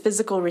subjected to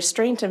physical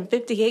restraint and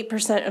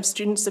 58% of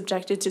students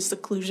subjected to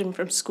seclusion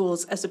from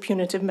schools as a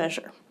punitive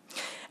measure.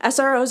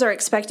 SROs are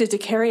expected to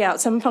carry out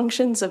some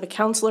functions of a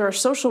counselor or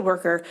social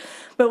worker,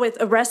 but with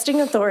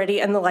arresting authority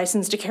and the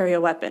license to carry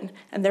a weapon.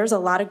 And there's a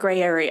lot of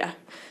gray area.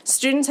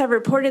 Students have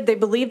reported they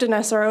believed an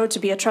SRO to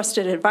be a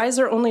trusted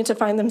advisor only to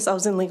find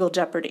themselves in legal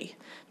jeopardy.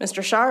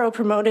 Mr. Sharrow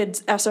promoted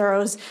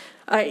SROs'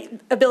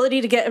 ability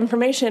to get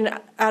information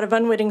out of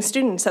unwitting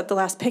students at the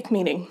last PIC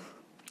meeting.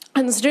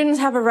 And the students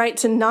have a right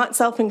to not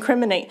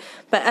self-incriminate,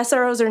 but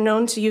SROs are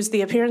known to use the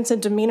appearance and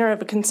demeanor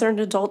of a concerned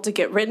adult to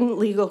get written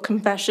legal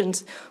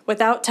confessions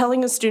without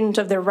telling a student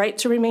of their right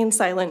to remain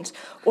silent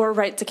or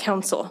right to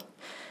counsel.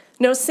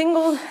 No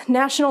single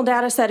national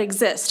data set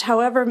exists.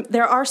 However,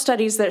 there are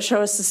studies that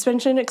show a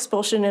suspension,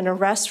 expulsion, and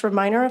arrest for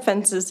minor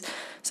offenses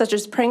such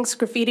as pranks,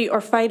 graffiti,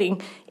 or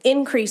fighting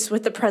increase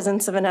with the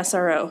presence of an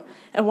SRO.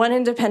 And one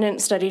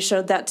independent study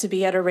showed that to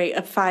be at a rate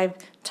of 5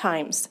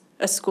 times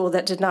a school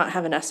that did not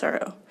have an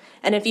SRO.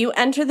 And if you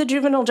enter the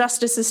juvenile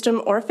justice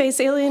system or face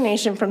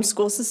alienation from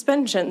school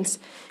suspensions,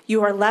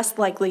 you are less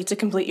likely to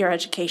complete your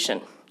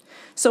education.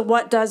 So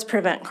what does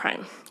prevent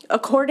crime?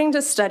 According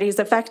to studies,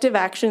 effective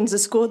actions a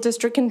school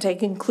district can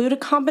take include a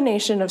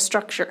combination of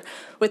structure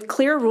with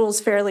clear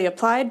rules fairly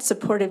applied,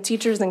 supportive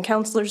teachers and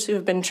counselors who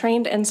have been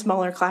trained, and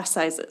smaller class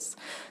sizes.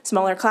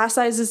 Smaller class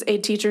sizes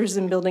aid teachers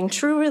in building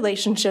true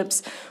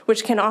relationships,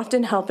 which can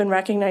often help in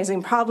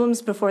recognizing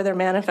problems before they're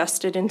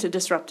manifested into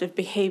disruptive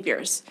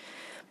behaviors.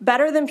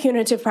 Better than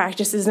punitive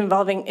practices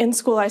involving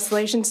in-school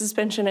isolation,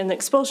 suspension, and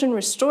expulsion,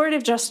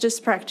 restorative justice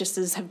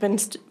practices have been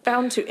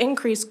found to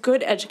increase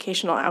good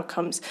educational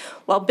outcomes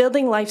while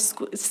building life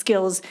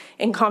skills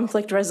in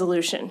conflict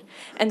resolution.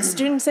 And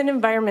students in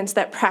environments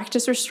that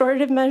practice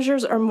restorative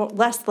measures are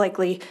less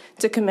likely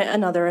to commit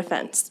another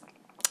offense.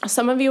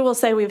 Some of you will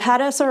say we've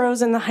had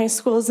SROs in the high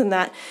schools and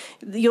that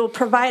you'll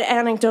provide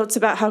anecdotes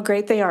about how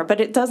great they are, but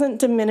it doesn't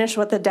diminish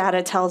what the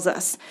data tells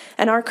us.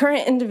 And our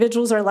current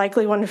individuals are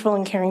likely wonderful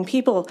and caring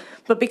people,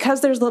 but because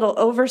there's little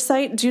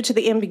oversight due to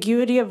the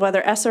ambiguity of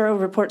whether SRO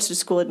reports to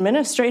school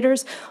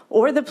administrators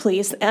or the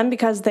police, and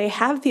because they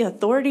have the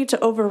authority to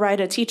override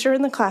a teacher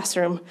in the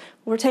classroom,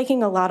 we're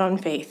taking a lot on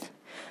faith.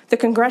 The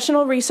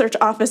Congressional Research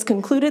Office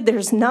concluded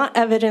there's not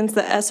evidence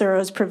that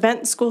SROs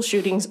prevent school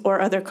shootings or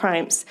other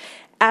crimes.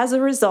 As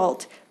a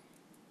result,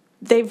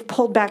 they've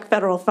pulled back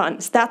federal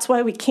funds. That's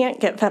why we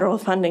can't get federal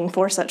funding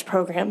for such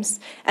programs.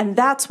 And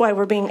that's why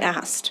we're being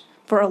asked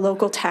for a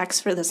local tax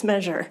for this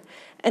measure.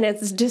 And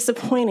it's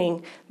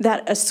disappointing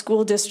that a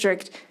school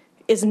district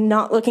is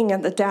not looking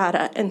at the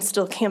data and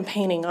still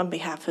campaigning on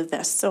behalf of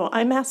this. So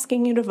I'm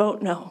asking you to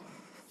vote no.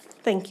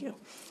 Thank you.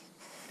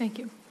 Thank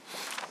you.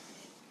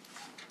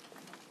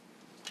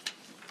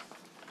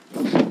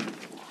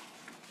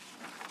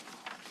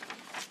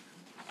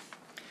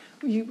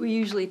 We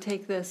usually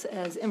take this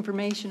as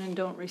information and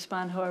don't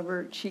respond.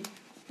 However, she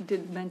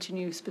did mention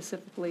you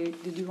specifically.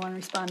 Did you want to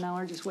respond now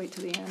or just wait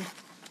to the end?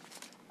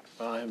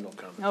 I have no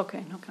comment.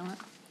 Okay, no comment.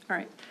 All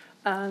right.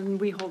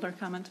 We hold our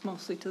comments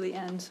mostly to the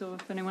end, so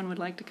if anyone would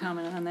like to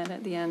comment on that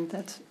at the end,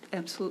 that's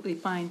absolutely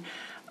fine.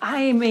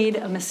 I made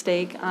a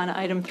mistake on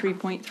item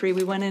 3.3.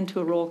 We went into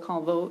a roll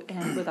call vote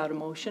and without a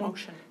motion.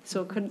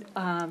 So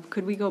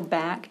could we go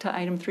back to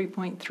item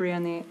 3.3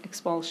 on the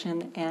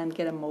expulsion and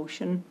get a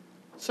motion?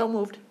 So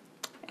moved.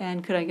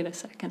 And could I get a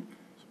second?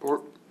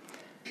 Support.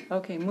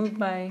 Okay, moved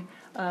by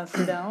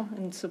Fredell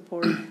and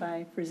supported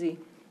by Frazee.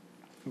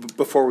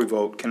 Before we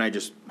vote, can I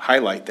just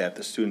highlight that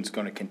the student's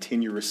going to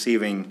continue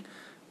receiving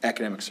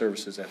academic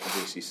services at the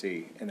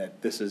JCC, and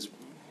that this is,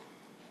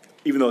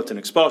 even though it's an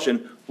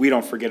expulsion, we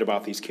don't forget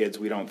about these kids.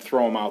 We don't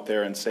throw them out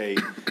there and say,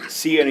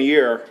 see you in a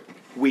year.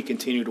 We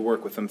continue to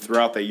work with them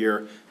throughout the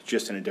year,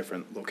 just in a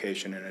different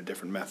location and a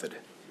different method.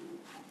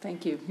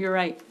 Thank you. You're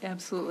right,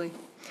 absolutely.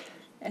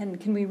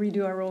 And can we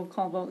redo our roll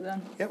call vote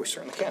then? Yeah, we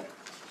certainly can.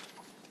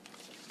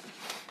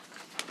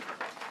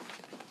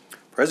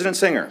 President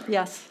Singer.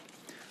 Yes.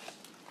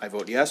 I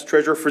vote yes.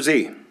 Treasurer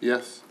Frazee.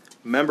 Yes.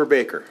 Member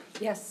Baker.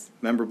 Yes.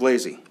 Member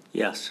Blasy.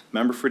 Yes.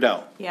 Member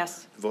Fredell.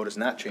 Yes. The vote has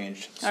not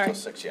changed. It's All still right.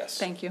 6 yes.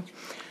 Thank you.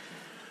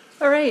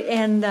 All right,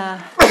 and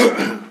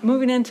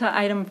moving into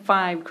item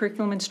 5,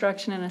 curriculum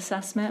instruction and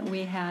assessment.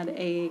 We had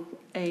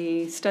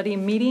a study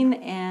meeting,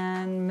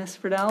 and Ms.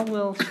 Fredell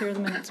will share the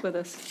minutes with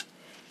us.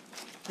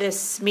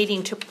 This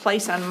meeting took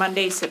place on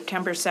Monday,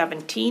 September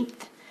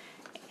 17th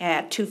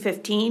at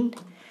 2:15.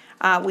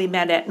 We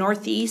met at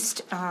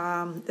Northeast,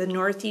 the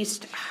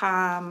Northeast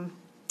High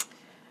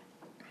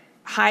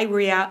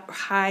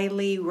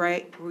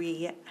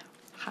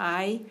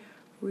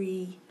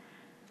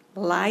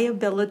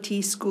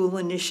Reliability School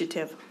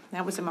Initiative.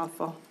 That was a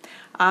mouthful.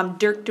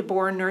 Dirk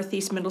DeBoer,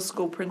 Northeast Middle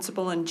School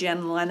Principal, and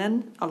Jen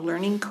Lennon, a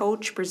learning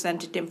coach,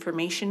 presented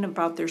information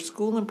about their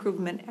school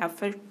improvement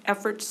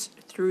efforts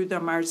through the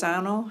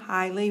Marzano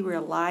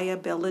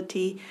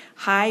Reliability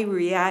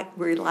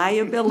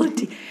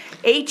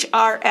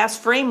HRS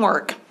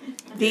framework.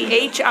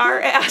 The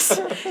HRS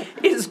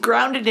is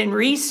grounded in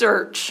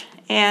research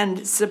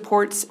and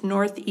supports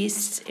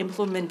Northeast's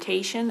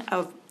implementation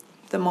of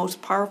the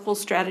most powerful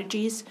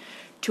strategies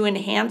to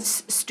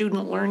enhance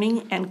student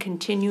learning and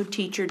continue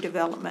teacher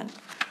development.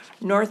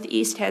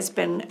 Northeast has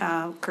been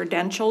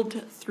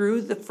credentialed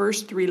through the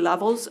first 3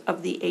 levels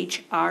of the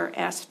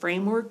HRS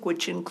framework,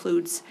 which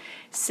includes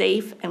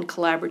safe and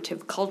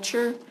collaborative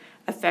culture,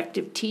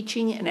 effective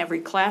teaching in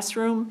every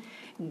classroom,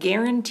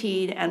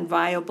 guaranteed and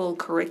viable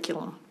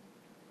curriculum.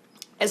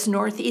 As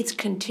Northeast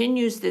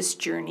continues this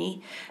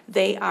journey,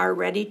 they are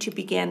ready to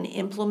begin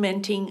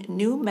implementing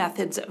new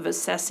methods of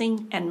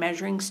assessing and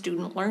measuring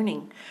student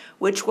learning,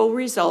 which will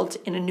result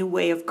in a new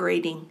way of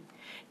grading.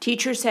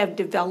 Teachers have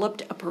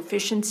developed a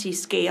proficiency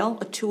scale,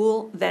 a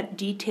tool that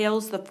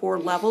details the 4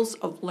 levels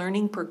of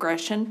learning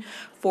progression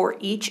for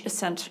each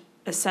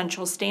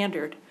essential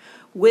standard.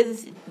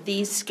 With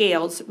these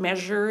scales,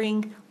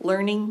 measuring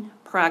learning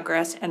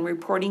progress and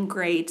reporting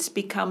grades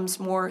becomes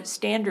more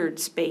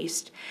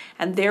standards-based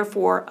and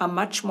therefore a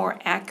much more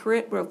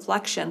accurate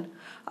reflection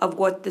of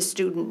what the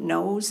student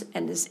knows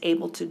and is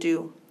able to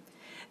do.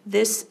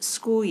 This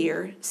school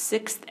year,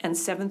 6th and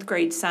 7th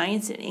grade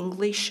science and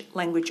English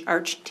language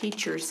arts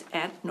teachers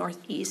at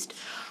Northeast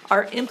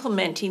are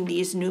implementing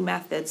these new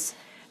methods.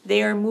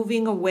 They are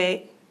moving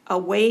away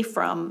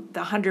from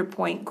the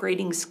 100-point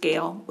grading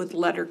scale with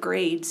letter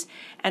grades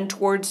and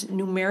towards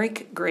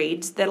numeric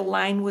grades that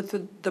align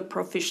with the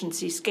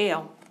proficiency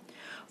scale.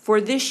 For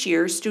this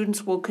year,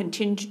 students will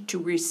continue to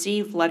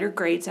receive letter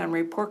grades on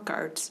report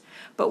cards,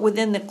 but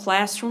within the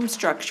classroom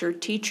structure,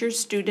 teachers,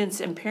 students,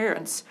 and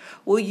parents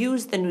will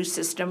use the new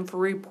system for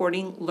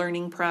reporting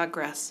learning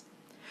progress.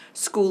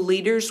 School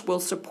leaders will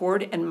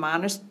support and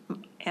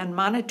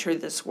monitor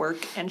this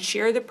work and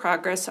share the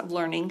progress of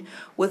learning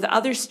with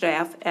other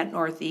staff at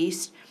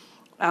Northeast,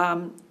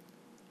 as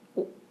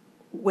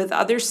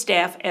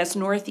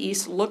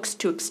Northeast looks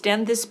to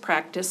extend this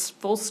practice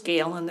full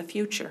scale in the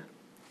future.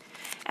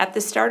 At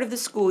the start of the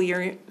school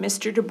year,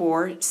 Mr.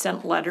 DeBoer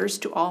sent letters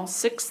to all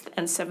 6th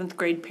and 7th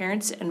grade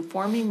parents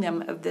informing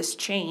them of this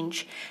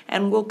change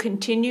and will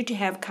continue to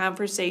have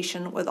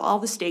conversation with all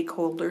the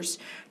stakeholders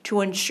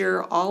to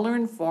ensure all are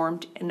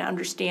informed and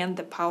understand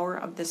the power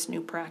of this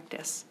new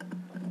practice.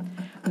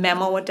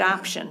 Memo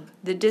adoption.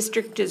 The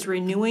district is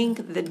renewing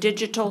the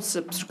digital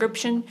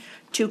subscription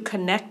to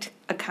Connect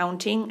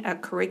Accounting, a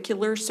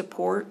curricular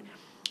support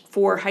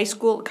for high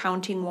school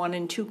accounting 1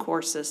 and 2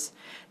 courses.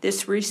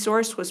 This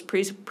resource was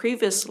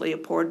previously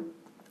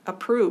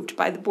approved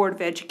by the Board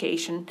of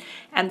Education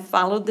and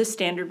followed the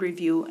standard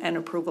review and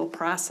approval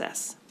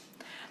process.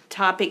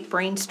 Topic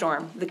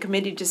brainstorm. The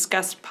committee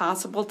discussed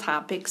possible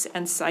topics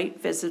and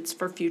site visits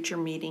for future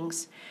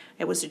meetings.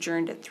 It was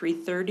adjourned at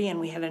 3:30 and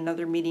we had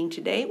another meeting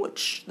today,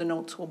 which the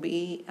notes will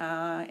be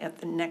at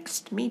the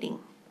next meeting.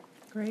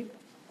 Great.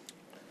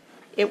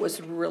 It was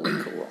really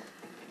cool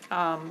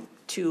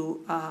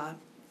to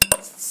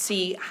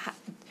see,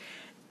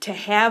 to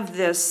have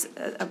this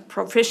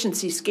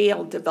proficiency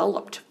scale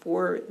developed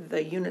for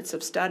the units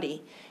of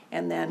study,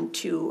 and then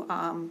to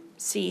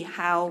see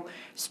how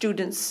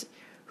students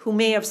who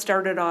may have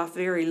started off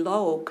very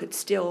low could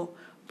still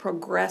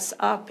progress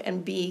up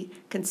and be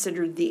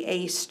considered the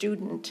A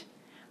student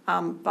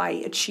by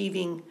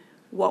achieving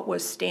what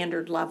was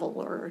standard level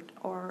or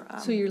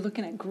so you're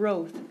looking at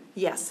growth.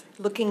 Yes,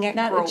 looking at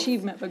not growth.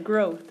 Achievement, but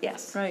growth.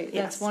 Yes. Right,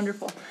 yes. That's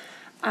wonderful.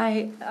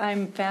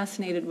 I'm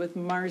fascinated with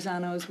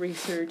Marzano's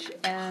research,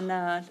 and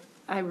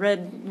I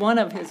read one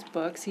of his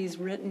books. He's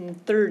written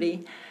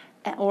 30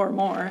 or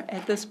more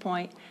at this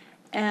point,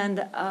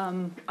 and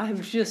I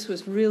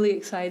was really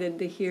excited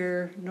to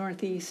hear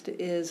Northeast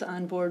is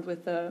on board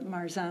with the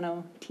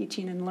Marzano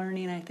teaching and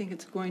learning. I think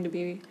it's going to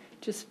be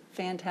just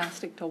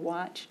fantastic to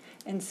watch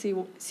and see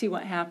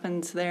what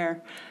happens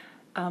there.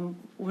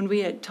 When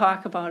we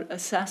talk about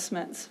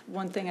assessments,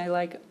 one thing I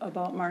like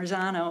about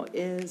Marzano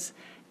is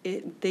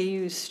they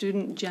use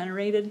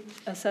student-generated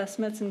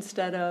assessments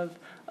instead of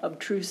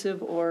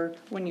obtrusive, or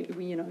when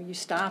you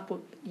stop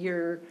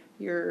your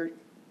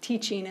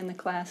teaching in the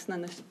class and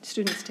then the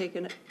students take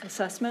an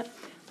assessment.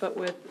 But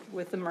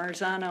with the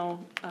Marzano,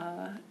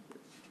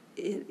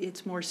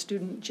 it's more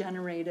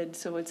student-generated,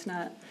 so it's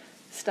not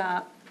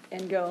stop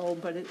and go,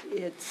 but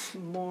it's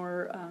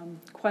more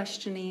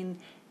questioning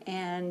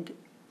and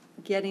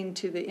getting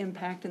to the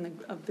impact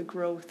of the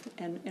growth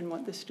and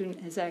what the student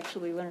has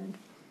actually learned.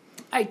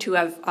 I too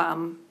have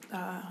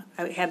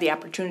I had the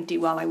opportunity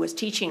while I was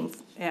teaching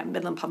at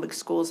Midland Public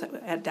Schools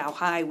at Dow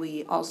High.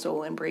 We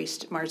also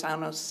embraced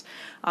Marzano's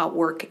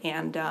work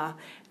and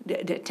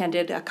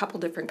attended a couple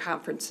different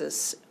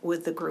conferences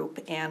with the group.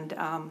 And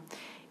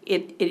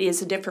it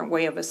is a different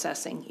way of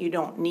assessing. You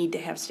don't need to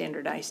have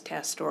standardized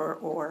tests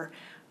or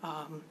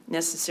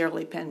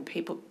necessarily pen and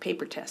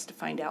paper tests to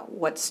find out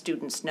what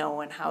students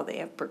know and how they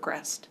have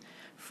progressed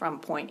from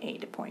point A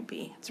to point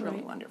B. It's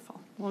really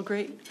wonderful. Well,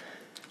 great.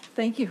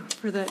 Thank you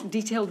for the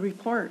detailed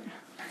report.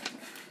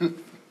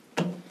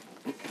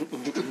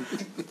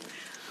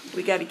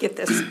 We got to get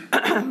this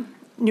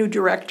new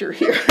director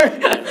here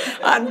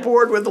on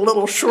board with a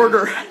little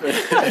shorter.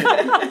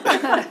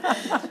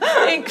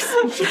 Thanks.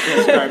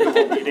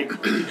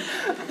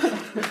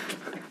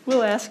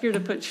 We'll ask her to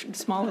put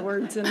smaller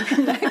words in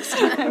next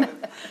time.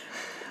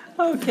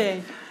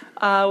 Okay.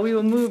 We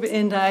will move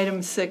into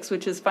item 6,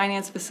 which is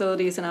finance,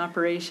 facilities, and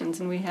operations,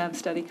 and we have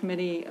study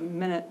committee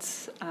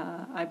minutes,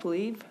 I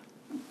believe.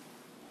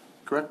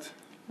 Correct.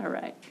 All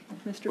right,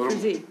 Mr.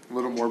 Frazee. A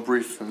little more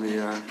brief than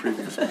the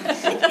previous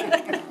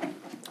one.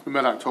 We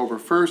met October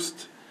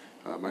 1st.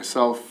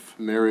 Myself,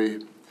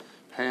 Mary,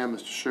 Pam,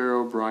 Mr.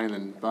 Sharrow, Brian,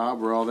 and Bob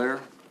were all there.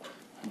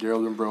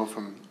 Daryl Denbrough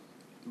from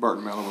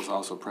Barton Mellon was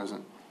also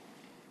present.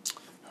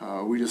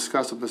 We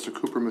discussed with Mr.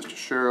 Cooper, Mr.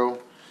 Sharrow,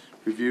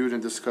 reviewed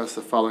and discussed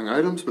the following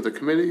items with the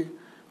committee.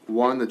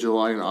 1, the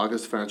July and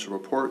August financial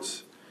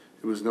reports.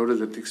 It was noted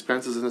that the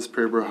expenses in this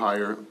period were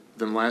higher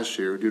than last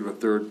year due to a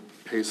third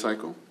pay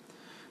cycle.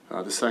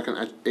 The second,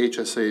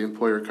 HSA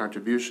employer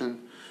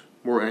contribution,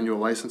 more annual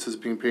licenses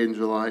being paid in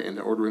July, and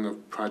the ordering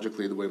of project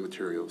lead-the-way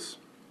materials.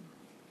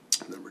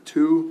 Number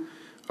 2,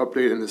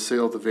 update in the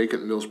sale of the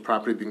vacant Mills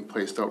property being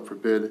placed out for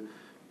bid.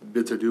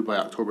 Bids are due by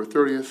October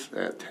 30th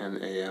at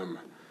 10 a.m.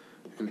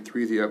 And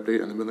 3, the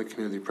update on the Midland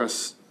Community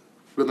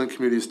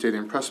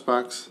Stadium press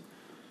box,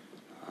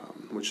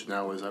 which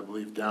now is, I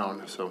believe,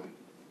 down. So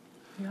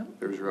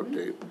there's your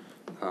update.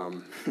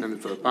 And then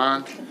for the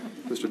bond,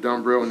 Mr.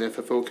 Denbrough and the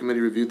FFO committee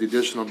reviewed the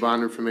additional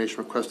bond information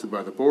requested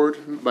by a board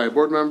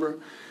member,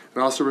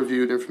 and also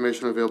reviewed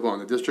information available on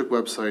the district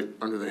website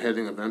under the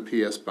heading of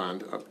MPS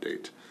Bond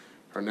Update.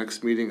 Our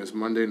next meeting is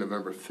Monday,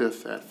 November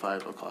 5th at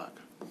 5 o'clock.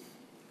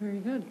 Very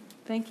good.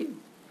 Thank you.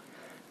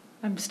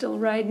 I'm still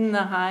riding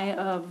the high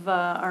of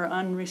our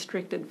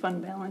unrestricted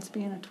fund balance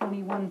being at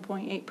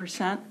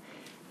 21.8%.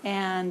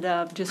 And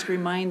just a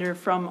reminder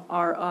from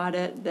our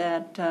audit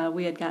that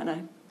we had gotten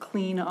a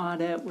clean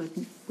audit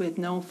with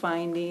no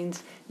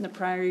findings in the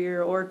prior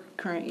year or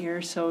current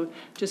year. So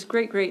just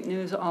great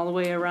news all the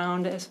way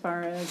around as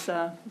far as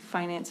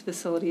finance,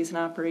 facilities, and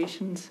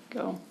operations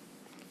go.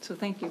 So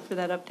thank you for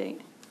that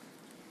update.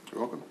 You're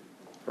welcome.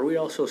 Are we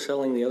also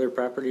selling the other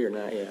property or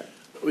not yet?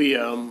 We,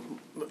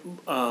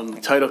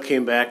 title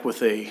came back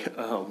with a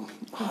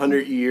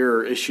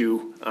 100-year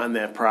issue on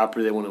that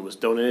property when it was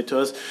donated to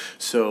us.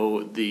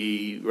 So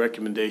the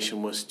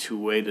recommendation was to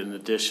wait an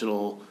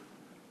additional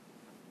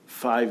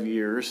 5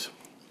 years,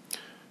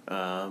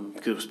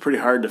 because it was pretty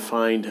hard to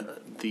find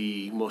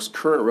the most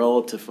current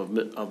relative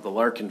of the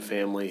Larkin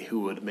family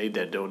who had made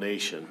that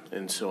donation.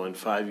 And so in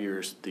 5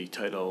 years, the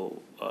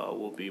title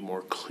will be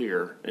more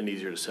clear and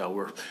easier to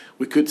sell.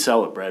 We could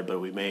sell it, Brad, but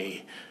we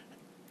may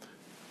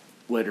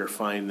later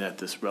find that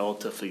this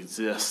relative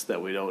exists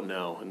that we don't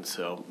know. And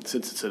so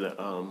since it's at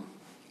a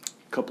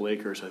couple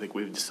acres, I think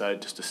we've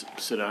decided just to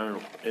sit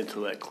on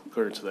until that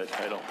clearance of that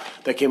title.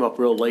 That came up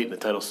real late in the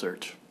title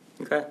search.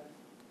 Okay.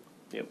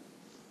 Yep.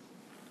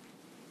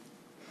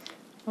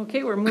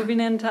 Okay, we're moving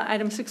into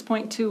item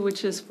 6.2,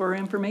 which is for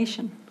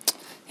information.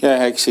 Yeah,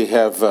 I actually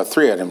have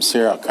 3 items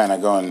here. I'll kind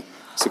of go in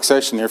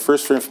succession here.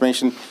 First, for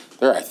information,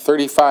 there are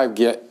 35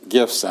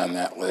 gifts on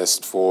that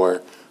list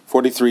for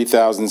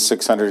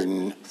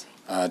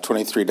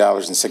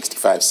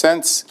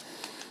 $43,623.65.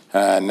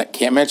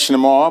 Can't mention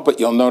them all, but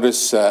you'll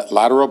notice a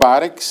lot of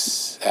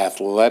robotics,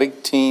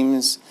 athletic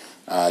teams,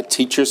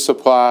 teacher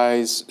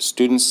supplies,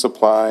 student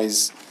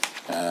supplies,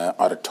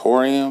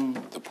 auditorium,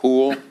 the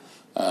pool.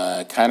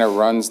 Kind of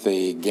runs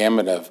the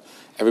gamut of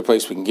every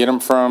place we can get them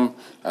from.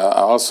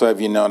 I also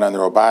have you note on the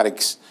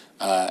robotics,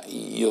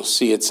 you'll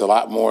see it's a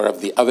lot more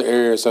of the other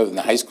areas other than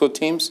the high school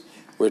teams,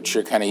 which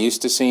you're kind of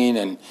used to seeing,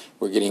 and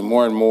we're getting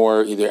more and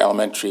more either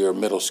elementary or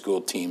middle school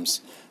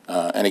teams.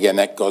 And again,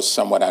 that goes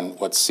somewhat on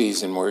what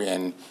season we're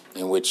in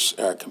which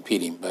are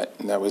competing. But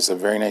that was a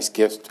very nice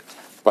gift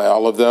by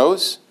all of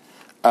those.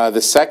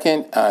 The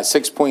second,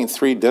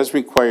 6.3, does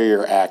require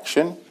your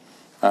action.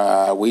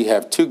 We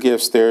have 2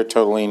 gifts there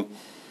totaling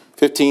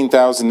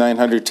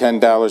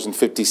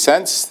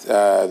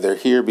 $15,910.50. They're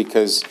here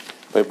because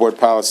by board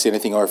policy,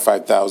 anything over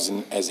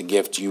 $5,000 as a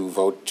gift you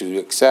vote to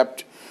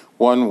accept.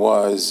 One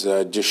was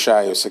just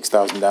shy of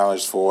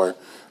 $6,000 for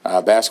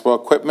basketball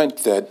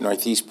equipment that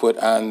Northeast put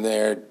on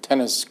their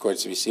tennis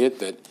courts, if you see it,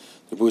 that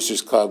the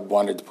Boosters Club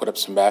wanted to put up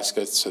some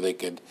baskets so they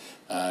could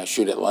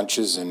shoot at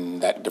lunches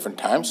and at different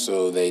times,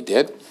 so they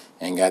did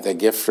and got that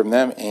gift from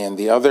them. And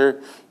the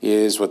other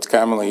is what's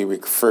commonly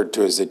referred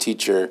to as the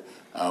teacher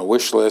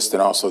wish list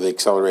and also the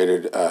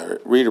accelerated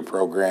reader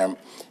program,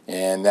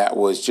 and that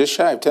was just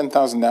shy of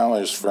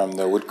 $10,000 from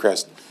the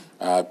Woodcrest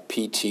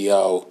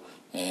PTO.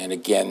 And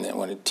again,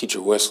 when a teacher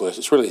wish list,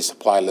 it's really a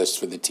supply list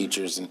for the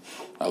teachers, and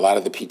a lot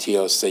of the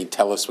PTOs say,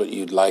 tell us what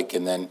you'd like,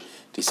 and then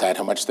decide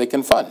how much they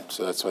can fund.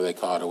 So that's why they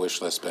call it a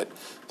wish list. But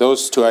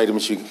those 2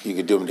 items, you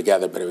could do them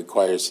together, but it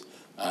requires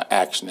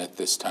action at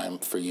this time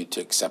for you to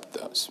accept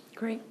those.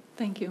 Great,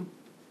 thank you.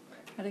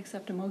 I'd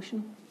accept a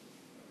motion.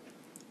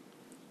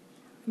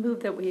 Move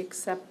that we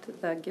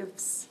accept the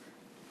gifts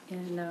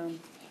in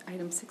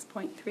item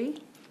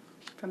 6.3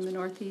 from the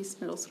Northeast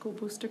Middle School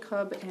Booster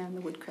Club and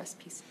the Woodcrest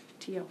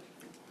PTO.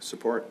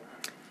 Support.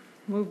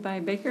 Moved by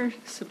Baker,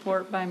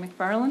 support by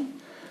McFarland.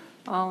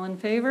 All in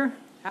favor?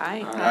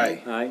 Aye.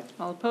 Aye. Aye.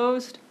 All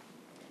opposed?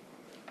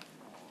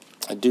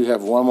 I do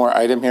have one more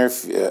item here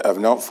of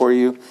note for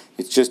you.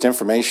 It's just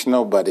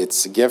informational, but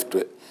it's a gift.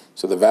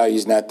 So the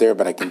value's not there,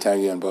 but I can tell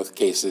you in both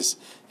cases,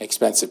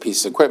 expensive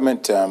piece of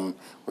equipment.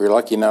 We were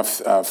lucky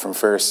enough from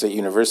Ferris State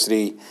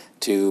University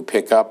to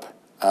pick up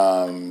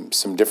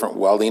some different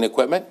welding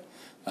equipment.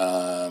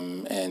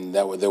 And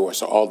that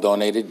was all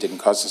donated, didn't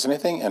cost us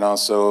anything, and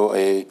also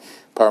a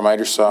power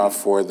miter saw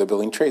for the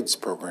building trades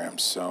program.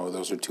 So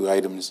those are two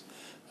items,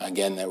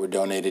 again, that were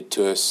donated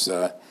to us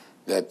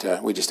that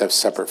we just have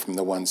separate from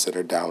the ones that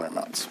are dollar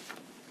amounts.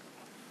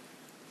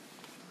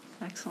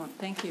 Excellent,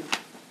 thank you.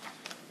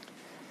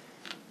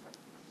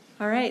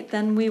 All right,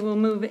 then we will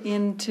move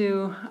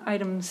into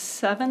item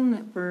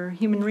 7 for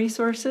human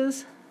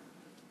resources.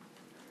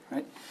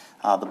 Right.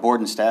 The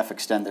board and staff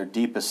extend their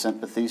deepest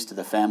sympathies to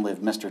the family of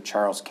Mr.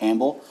 Charles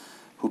Campbell,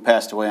 who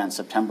passed away on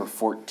September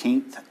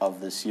 14th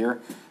of this year.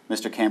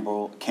 Mr.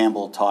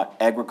 Campbell taught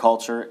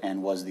agriculture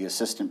and was the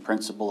assistant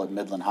principal at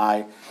Midland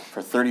High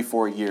for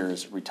 34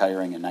 years,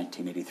 retiring in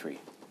 1983.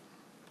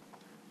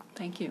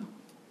 Thank you.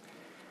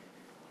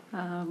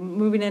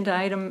 Moving into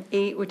item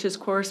 8, which is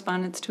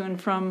correspondence to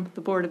and from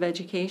the Board of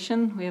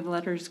Education. We have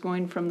letters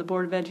going from the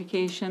Board of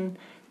Education.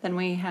 Then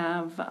we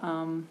have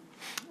a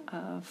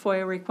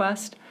FOIA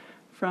request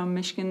from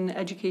Michigan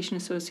Education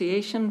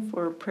Association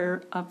for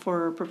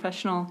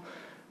professional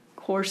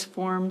course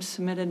forms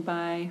submitted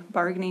by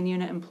bargaining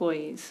unit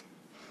employees.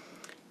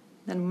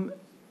 Then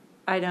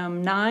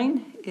item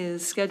 9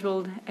 is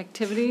scheduled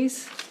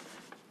activities.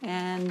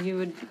 And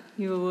you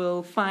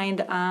will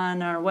find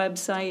on our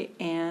website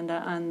and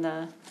on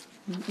the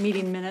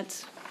meeting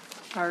minutes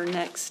our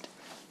next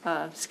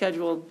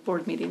scheduled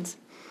board meetings.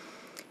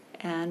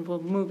 And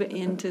we'll move it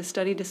into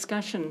study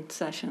discussion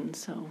session.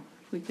 So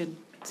if we could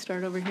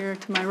start over here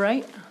to my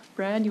right.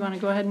 Brad, you want to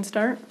go ahead and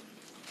start?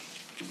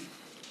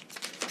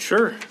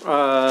 Sure.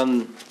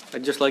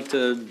 I'd just like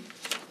to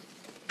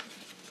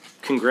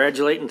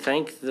congratulate and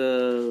thank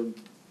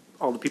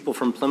all the people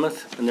from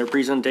Plymouth and their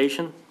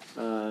presentation.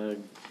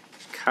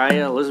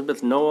 Kaya,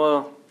 Elizabeth,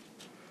 Noah,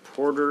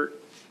 Porter,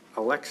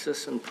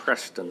 Alexis, and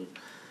Preston.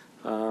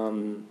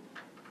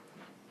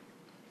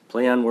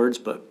 Play on words,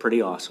 but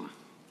pretty awesome.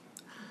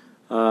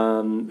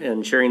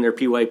 And sharing their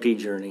PYP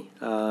journey.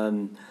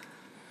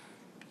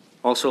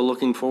 Also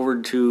looking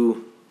forward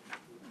to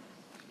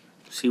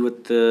see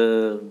what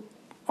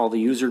all the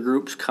user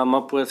groups come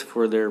up with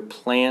for their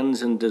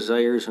plans and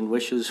desires and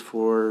wishes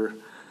for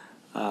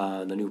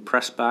the new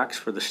press box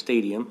for the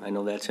stadium. I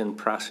know that's in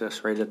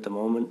process right at the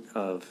moment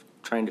of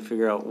trying to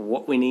figure out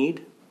what we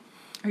need.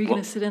 Are you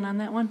going to sit in on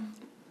that one?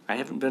 I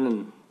haven't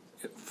been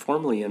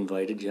formally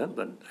invited yet,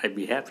 but I'd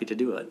be happy to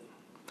do it.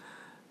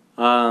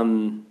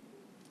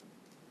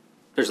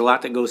 There's a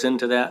lot that goes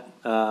into that,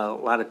 a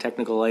lot of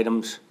technical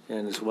items,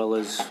 and as well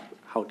as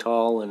how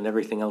tall and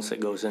everything else that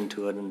goes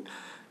into it. And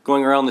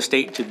going around the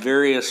state to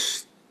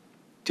various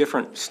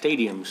different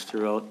stadiums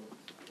throughout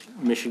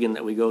Michigan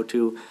that we go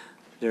to,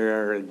 there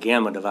are a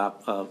gamut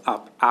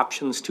of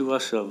options to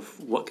us of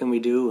what can we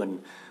do and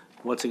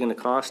what's it going to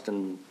cost,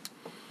 and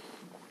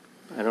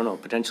I don't know,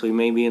 potentially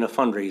maybe in a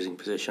fundraising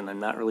position. I'm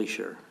not really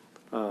sure.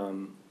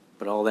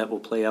 But all that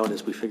will play out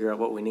as we figure out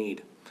what we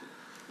need.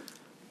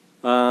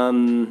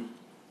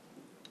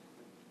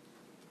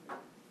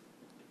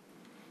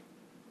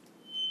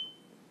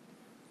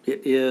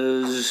 It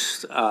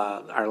is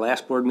our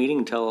last board meeting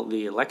until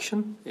the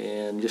election,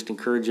 and just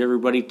encourage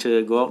everybody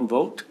to go out and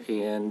vote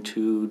and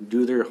to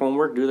do their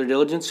homework, do their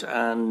diligence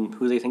on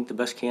who they think the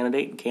best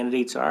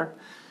candidates are,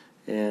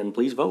 and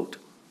please vote.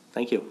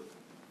 Thank you.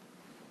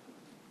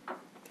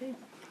 Okay.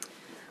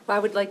 Well, I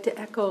would like to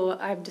echo,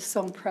 I'm just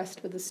so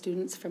impressed with the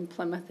students from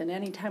Plymouth, and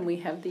anytime we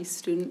have these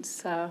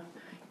students that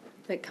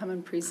come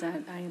and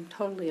present, I am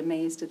totally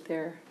amazed at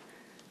their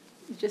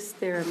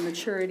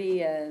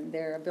maturity and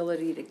their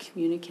ability to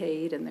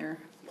communicate and their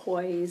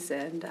poise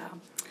and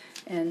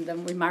the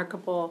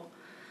remarkable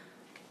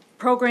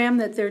program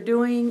that they're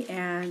doing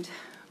and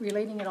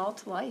relating it all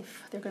to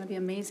life. They're going to be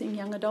amazing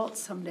young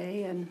adults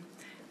someday and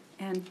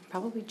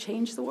probably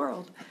change the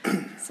world.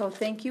 So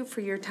thank you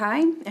for your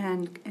time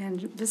and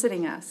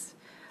visiting us.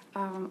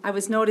 I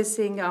was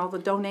noticing all the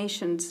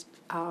donations,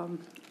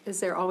 as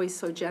they're always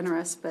so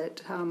generous,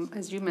 but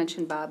as you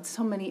mentioned, Bob,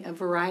 a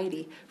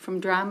variety, from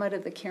drama to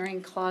the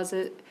caring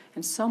closet,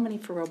 and so many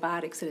for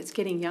robotics, and it's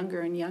getting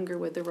younger and younger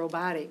with the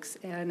robotics.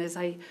 And as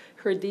I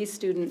heard these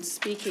students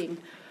speaking,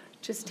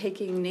 just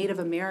taking Native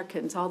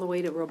Americans all the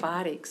way to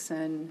robotics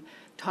and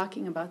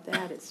talking about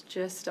that, it's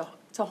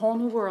a whole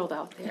new world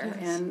out there,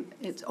 and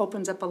it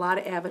opens up a lot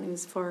of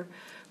avenues for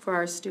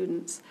our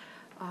students.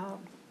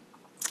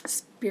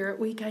 Spirit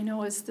Week, I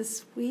know, is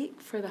this week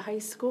for the high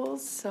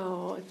schools,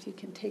 so if you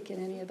can take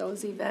in any of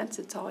those events,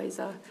 it's always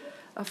a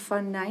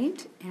fun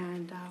night.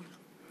 And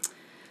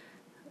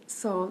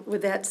so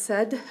with that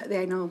said,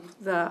 I know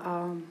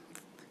the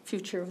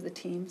future of the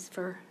teams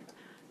for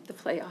the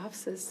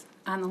playoffs is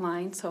on the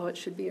line, so it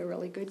should be a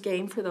really good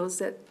game for those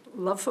that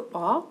love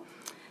football.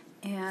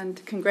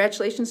 And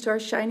congratulations to our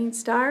shining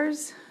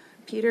stars,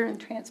 Peter in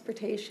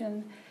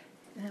transportation.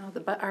 You know,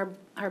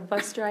 our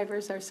bus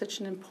drivers are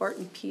such an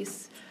important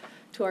piece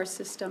to our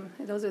system.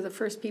 Those are the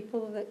first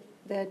people that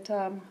that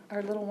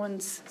our little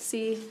ones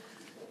see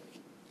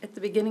at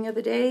the beginning of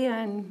the day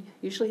and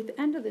usually at the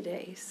end of the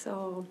day.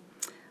 So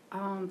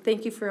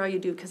thank you for all you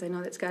do, because I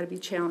know that's got to be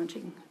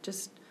challenging.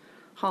 Just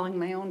hauling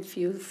my own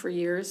few for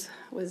years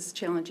was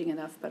challenging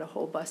enough, but a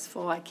whole bus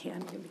full, I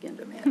can't even begin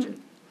to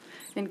imagine.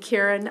 And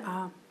Karen,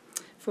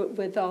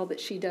 with all that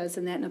she does,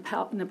 and that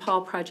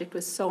Nepal project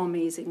was so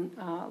amazing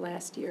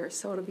last year.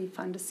 So it'll be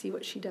fun to see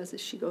what she does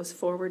as she goes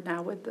forward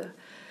now with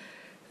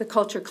the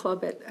Culture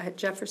Club at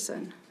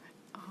Jefferson.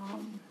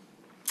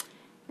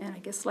 And I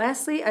guess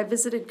lastly, I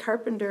visited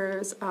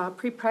Carpenter's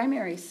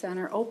pre-primary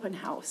center open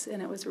house,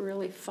 and it was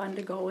really fun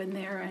to go in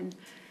there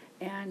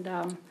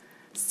and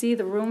see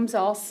the rooms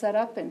all set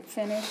up and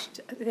finished.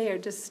 They are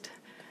just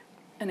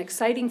an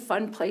exciting,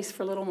 fun place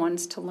for little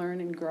ones to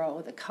learn and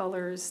grow. The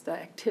colors, the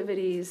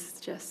activities,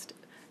 just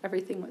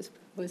everything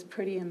was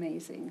pretty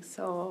amazing.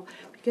 So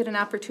if you get an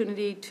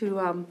opportunity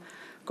to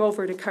go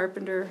over to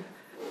Carpenter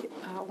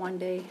one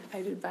day,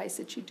 I'd advise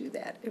that you do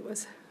that. It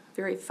was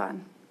very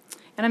fun.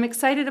 And I'm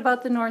excited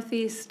about the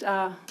Northeast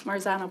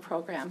Marzano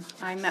program.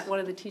 I met one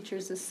of the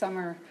teachers this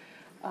summer.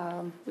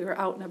 We were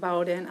out and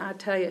about, and I'll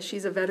tell you,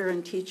 she's a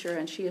veteran teacher,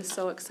 and she is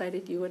so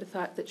excited. You would have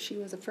thought that she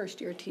was a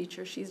first-year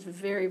teacher. She's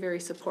very, very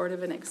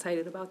supportive and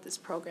excited about this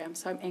program,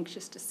 so I'm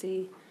anxious to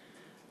see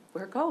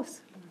where it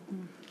goes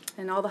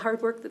and all the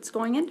hard work that's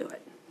going into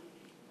it.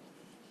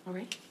 All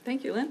right.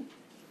 Thank you, Lynn.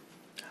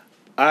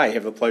 I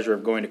have the pleasure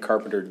of going to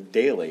Carpenter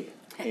daily,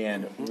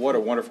 and what a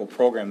wonderful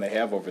program they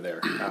have over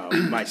there.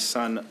 My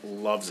son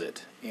loves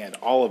it, and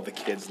all of the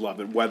kids love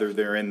it, whether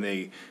they're in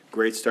the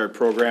Great Start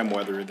program,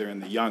 whether they're in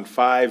the Young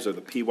Fives or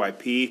the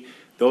PYP.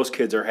 Those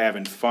kids are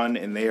having fun,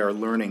 and they are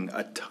learning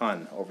a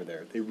ton over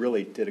there. They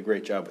really did a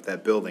great job with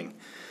that building.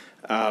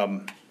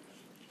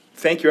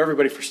 Thank you,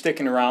 everybody, for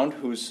sticking around,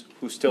 who's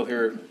still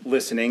here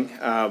listening.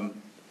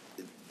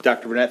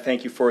 Dr. Burnett,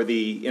 thank you for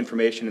the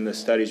information and the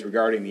studies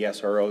regarding the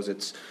SROs.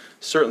 It's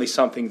certainly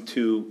something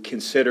to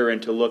consider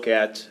and to look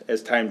at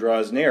as time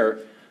draws near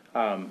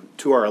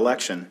to our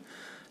election.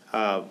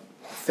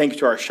 Thank you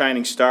to our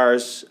shining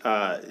stars.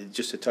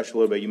 Just to touch a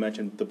little bit, you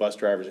mentioned the bus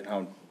drivers and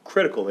how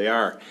critical they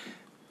are.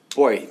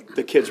 Boy,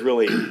 the kids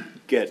really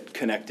get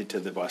connected to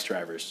the bus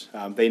drivers.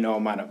 They know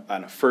them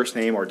on a first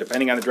name, or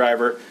depending on the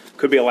driver,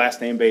 could be a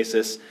last name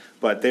basis,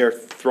 but they're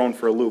thrown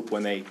for a loop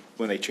when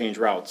they change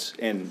routes,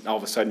 and all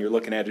of a sudden you're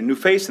looking at a new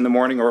face in the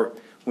morning or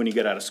when you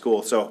get out of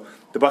school. So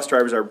the bus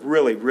drivers are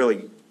really,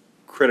 really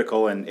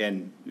critical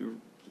and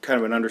kind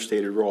of an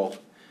understated role.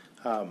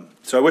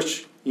 So I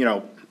wish,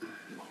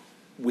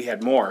 we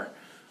had more.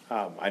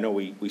 I know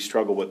we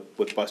struggle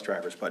with bus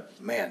drivers, but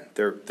man,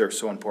 they're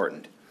so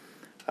important.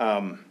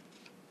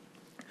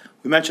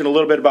 We mentioned a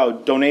little bit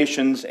about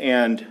donations,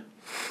 and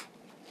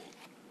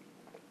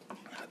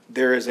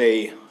there is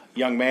a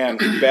young man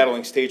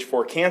battling stage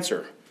 4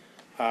 cancer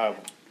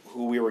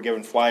who we were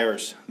given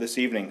flyers this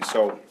evening.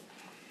 So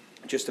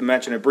just to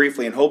mention it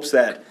briefly in hopes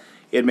that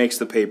it makes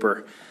the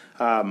paper.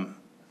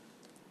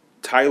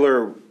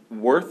 Tyler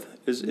Worth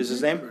is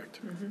his name? Correct.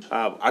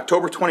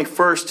 October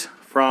 21st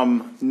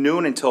from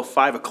noon until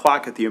 5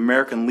 o'clock at the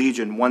American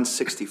Legion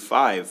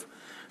 165.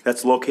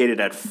 That's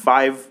located at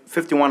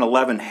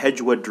 5111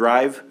 Hedgewood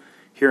Drive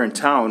here in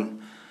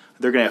town.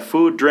 They're going to have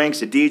food,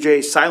 drinks, a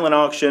DJ, silent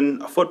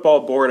auction, a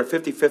football board, a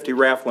 50-50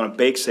 raffle, and a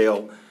bake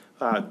sale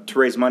to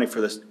raise money for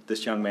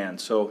this young man.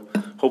 So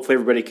hopefully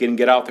everybody can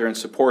get out there and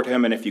support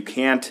him, and if you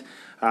can't,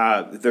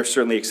 they're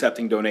certainly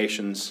accepting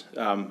donations,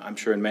 I'm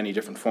sure in many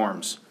different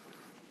forms.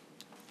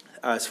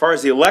 As far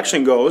as the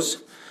election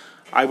goes,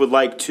 I would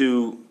like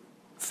to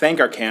thank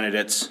our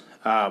candidates,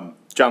 John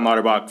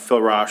Lauterbach, Phil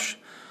Roche,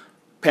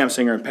 Pam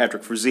Singer, and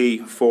Patrick Frazee,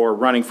 for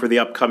running for the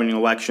upcoming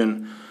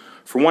election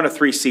for 1 of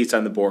 3 seats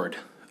on the board.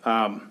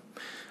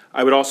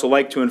 I would also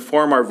like to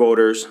inform our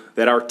voters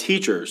that our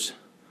teachers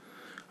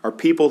are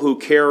people who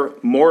care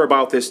more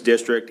about this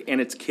district and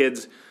its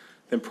kids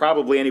than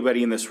probably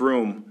anybody in this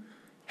room,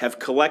 have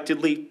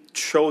collectively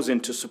chosen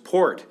to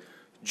support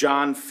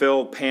John,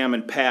 Phil, Pam,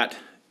 and Pat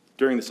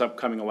during this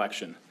upcoming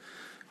election.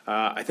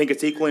 I think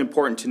it's equally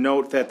important to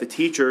note that the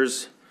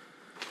teachers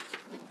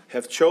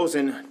have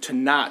chosen to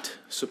not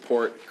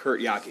support Kurt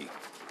Yaki.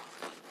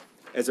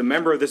 As a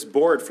member of this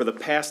board for the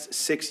past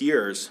 6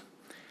 years,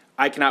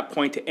 I cannot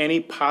point to any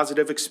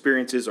positive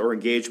experiences or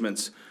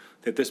engagements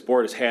that this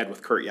board has had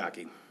with Kurt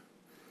Yaki.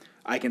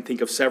 I can think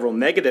of several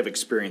negative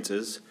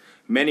experiences,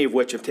 many of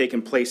which have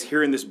taken place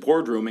here in this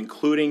boardroom,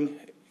 including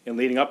and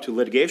leading up to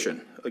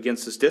litigation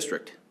against this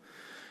district.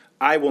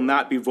 I will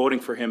not be voting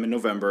for him in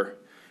November.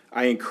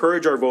 I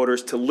encourage our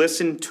voters to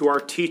listen to our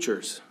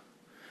teachers.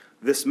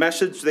 This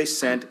message they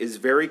sent is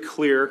very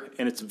clear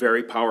and it's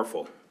very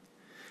powerful.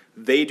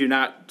 They do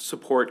not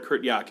support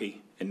Kurt Yaki,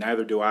 and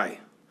neither do I.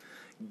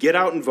 Get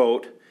out and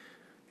vote,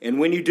 and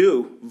when you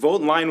do,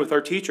 vote in line with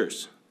our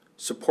teachers.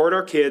 Support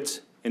our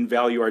kids and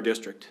value our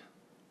district.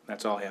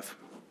 That's all I have.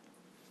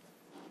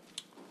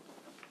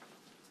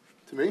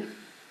 To me?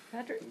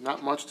 Patrick?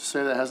 Not much to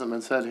say that hasn't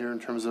been said here in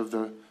terms of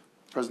the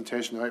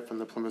presentation tonight from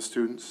the Plymouth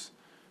students.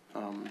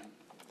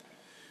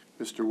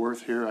 Mr.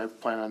 Worth here, I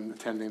plan on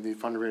attending the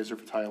fundraiser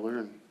for Tyler,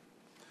 and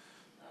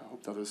I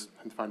hope others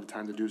can find the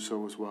time to do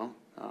so as well.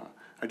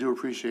 I do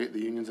appreciate the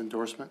union's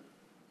endorsement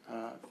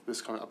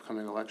this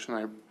upcoming election.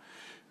 I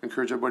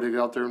encourage everybody to get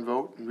out there and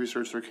vote and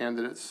research their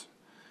candidates.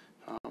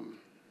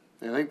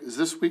 I think, is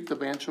this week the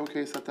band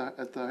showcase at the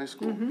high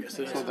school? Mm-hmm. Yes,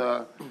 it is.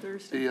 So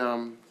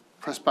the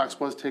press box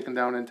was taken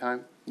down in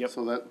time. Yep.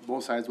 So that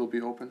both sides will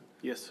be open.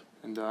 Yes.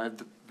 And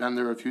I've been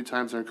there a few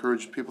times. I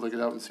encourage people to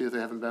get out and see if they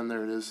haven't been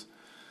there. It is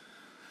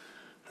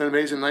an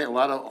amazing night. A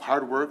lot of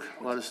hard work,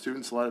 a lot of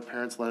students, a lot of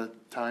parents, a lot of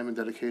time and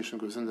dedication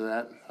goes into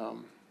that. I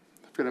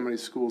forget how many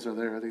schools are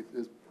there. I think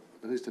there's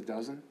at least a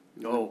dozen.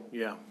 Oh,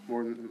 yeah.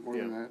 More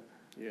than that.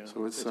 Yeah.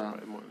 So it's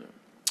probably more than that.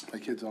 my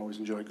kids always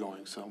enjoy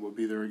going, so we'll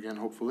be there again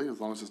hopefully, as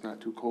long as it's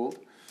not too cold.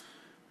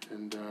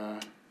 And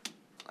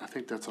I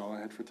think that's all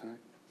I had for tonight.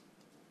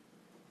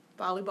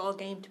 Volleyball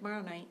game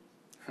tomorrow night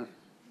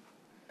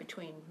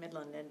between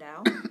Midland and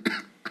Dow.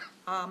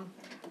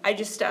 I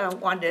just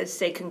wanted to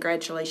say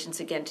congratulations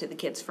again to the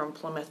kids from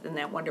Plymouth and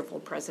that wonderful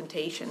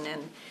presentation,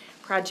 and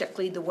Project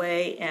Lead the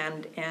Way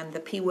and the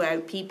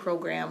PYP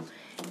program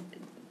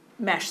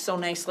mesh so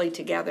nicely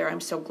together.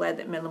 I'm so glad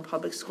that Midland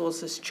Public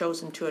Schools has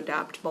chosen to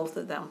adopt both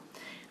of them.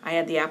 I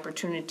had the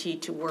opportunity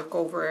to work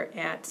over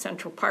at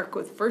Central Park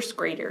with first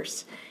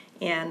graders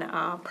in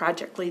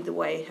Project Lead the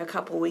Way a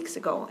couple weeks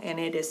ago, and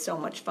it is so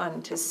much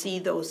fun to see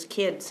those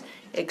kids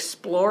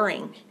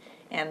exploring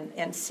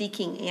and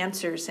seeking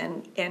answers,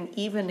 and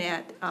even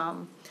at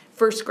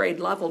first grade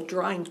level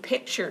drawing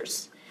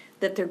pictures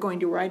that they're going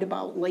to write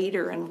about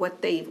later, and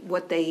what they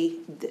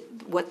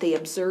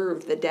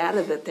observe, the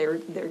data that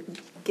they're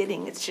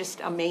getting. It's just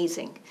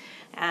amazing.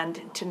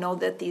 And to know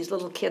that these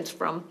little kids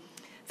from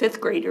fifth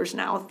graders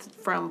now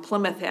from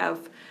Plymouth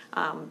have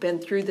been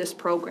through this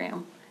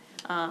program,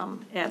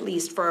 at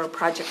least for a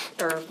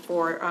project or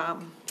for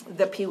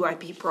the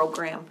PYP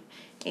program,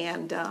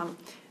 and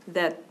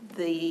that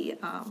the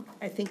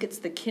I think it's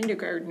the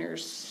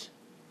kindergartners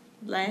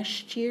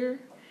last year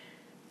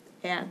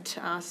at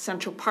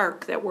Central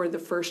Park that were the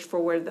first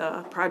for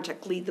the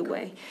Project Lead the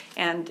Way,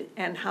 and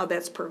how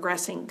that's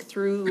progressing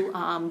through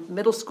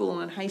middle school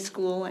and high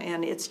school,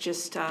 and it's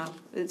just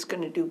it's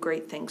going to do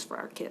great things for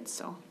our kids,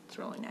 so it's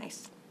really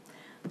nice.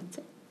 That's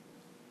it.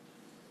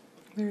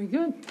 Very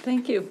good,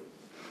 thank you.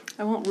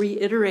 I won't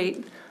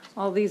reiterate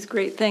all these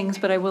great things,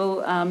 but I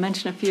will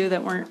mention a few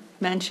that weren't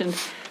mentioned.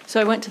 So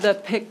I went to the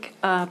PIC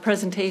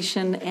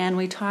presentation, and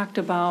we talked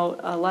about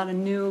a lot of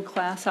new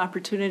class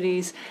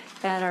opportunities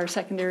at our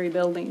secondary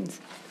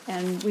buildings,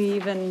 and we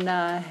even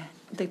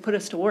they put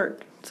us to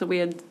work. So we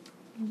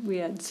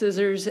had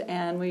scissors,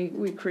 and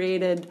we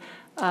created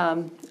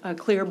a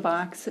clear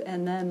box,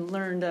 and then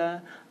learned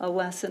a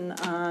lesson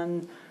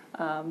on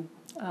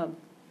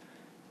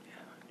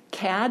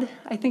CAD,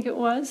 I think it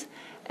was,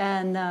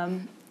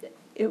 and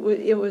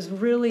it was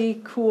really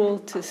cool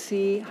to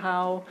see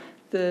how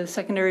the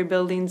secondary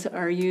buildings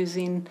are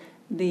using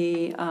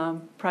the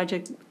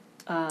Project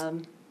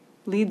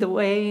Lead the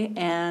Way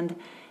and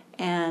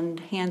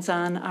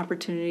hands-on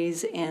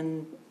opportunities,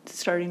 and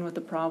starting with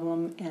the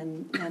problem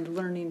and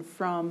learning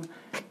from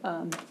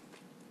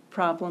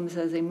problems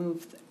as they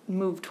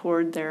move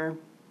toward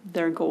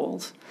their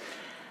goals.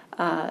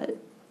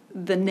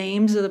 The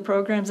names of the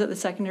programs at the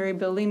secondary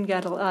building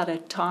got a lot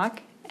of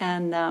talk,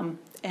 and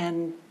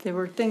there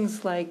were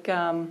things like,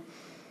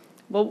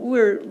 well,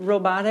 we're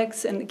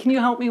robotics, and can you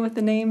help me with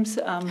the names?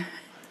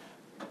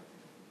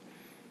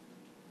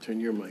 Turn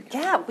your mic.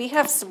 Yeah, we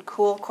have some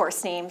cool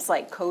course names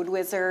like Code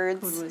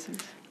Wizards. Code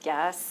Wizards.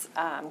 Yes,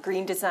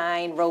 Green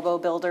Design, Robo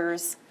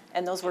Builders,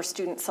 and those were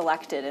student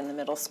selected in the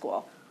middle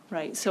school.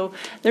 Right, so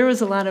there was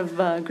a lot of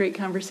great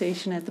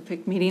conversation at the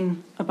PIC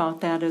meeting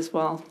about that as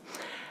well.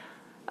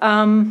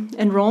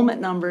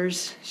 Enrollment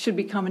numbers should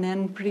be coming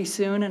in pretty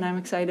soon, and I'm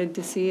excited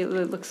to see it.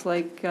 It looks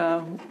like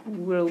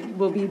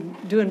we'll be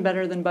doing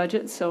better than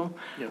budget, so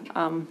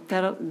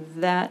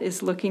that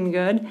is looking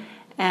good.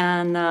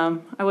 And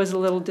I was a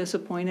little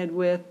disappointed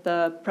with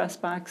the press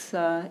box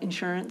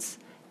insurance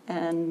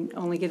and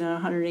only getting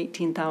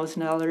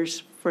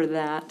 $118,000 for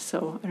that,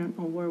 so I don't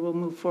know where we'll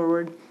move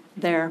forward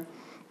there.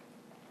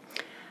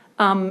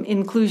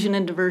 Inclusion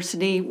and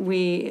diversity,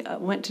 we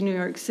went to New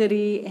York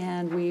City,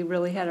 and we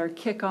really had our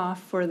kickoff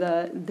for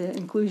the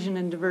inclusion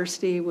and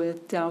diversity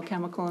with Dow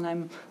Chemical, and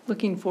I'm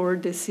looking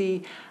forward to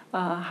see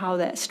how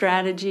that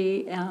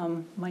strategy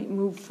might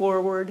move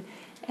forward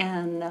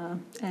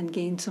and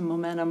gain some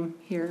momentum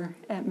here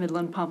at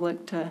Midland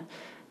Public to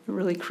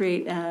really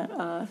create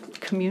a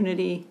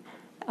community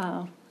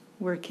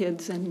where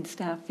kids and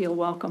staff feel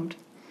welcomed.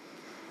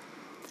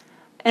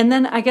 And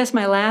then I guess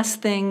my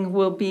last thing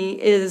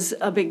is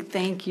a big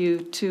thank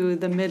you to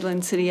the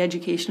Midland City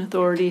Education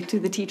Authority, to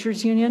the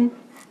Teachers Union.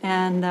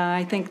 And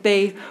I think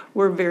they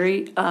were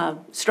very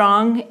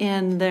strong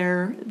in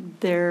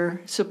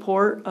their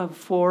support of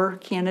 4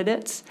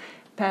 candidates.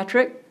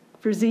 Patrick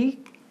Frazee,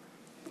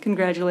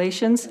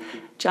 congratulations.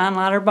 John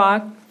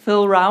Lauterbach,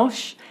 Phil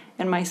Rausch,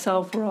 and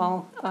myself were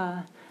all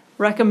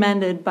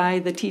recommended by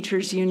the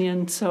Teachers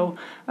Union, so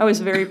I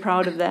was very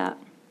proud of that.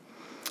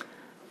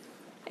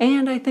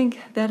 And I think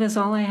that is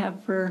all I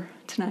have for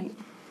tonight.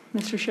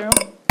 Mr.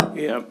 Sharrow?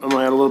 Yeah, I'm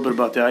gonna add a little bit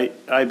about the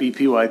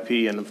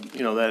IBPYP, and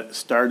you know that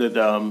started.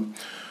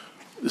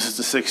 This is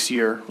the 6th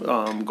year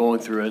going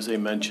through, as they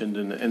mentioned,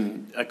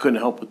 and I couldn't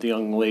help with the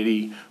young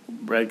lady,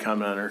 Brad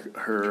comment on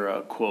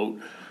her quote.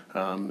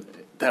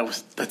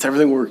 That's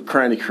everything we're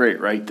trying to create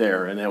right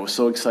there, and that was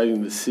so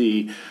exciting to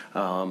see.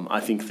 I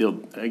think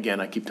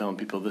I keep telling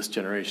people this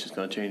generation is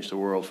going to change the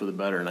world for the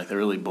better, and I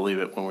really believe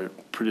it when we're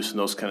producing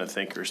those kind of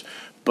thinkers.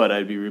 But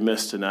I'd be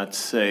remiss to not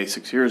say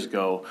 6 years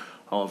ago,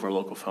 all of our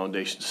local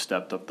foundations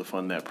stepped up to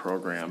fund that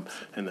program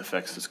and the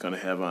effects it's going to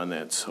have on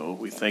that. So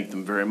we thank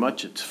them very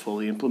much. It's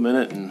fully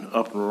implemented and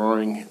up and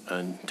roaring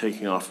and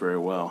taking off very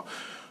well.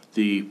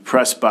 The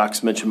press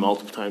box mentioned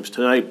multiple times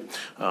tonight,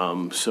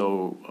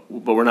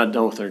 but we're not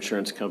done with our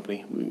insurance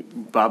company.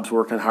 Bob's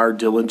working hard,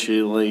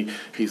 diligently.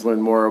 He's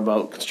learned more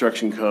about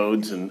construction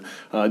codes and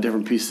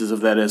different pieces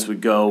of that as we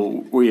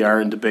go. We are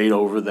in debate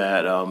over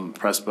that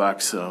press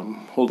box,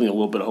 holding a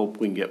little bit of hope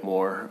we can get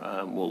more.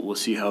 We'll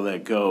see how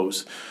that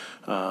goes.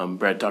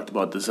 Brad talked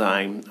about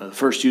design. The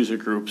first user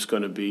group is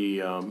going to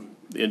be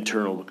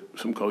internal,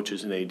 some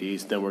coaches and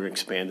ADs. Then we're going to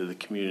expand to the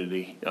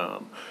community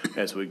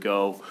as we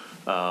go.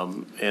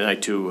 And I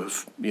too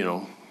have,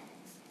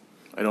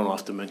 I don't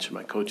often mention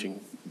my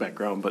coaching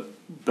background, but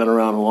been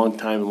around a long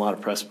time, a lot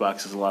of press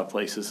boxes, a lot of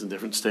places in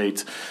different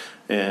states.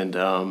 And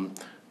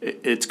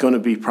it's going to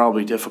be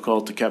probably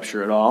difficult to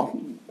capture it all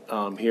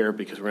here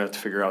because we're going to have to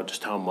figure out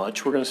just how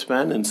much we're going to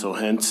spend. And so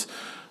hence,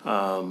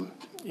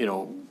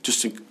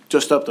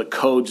 just up the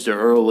codes, the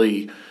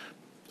early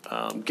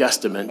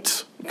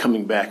guesstimates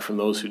coming back from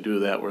those who do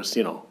that was,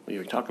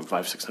 you're talking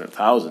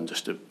 $500,000-600,000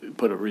 just to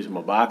put a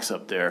reasonable box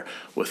up there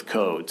with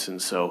codes.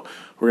 And so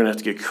we're going to have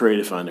to get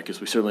creative on it because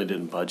we certainly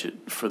didn't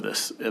budget for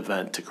this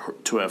event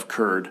to have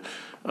occurred.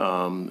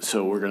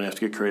 So we're going to have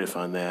to get creative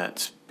on that.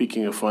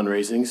 Speaking of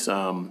fundraisings,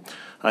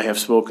 I have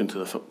spoken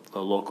to the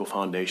local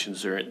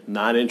foundations. They're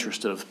not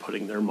interested in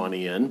putting their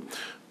money in.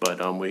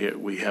 But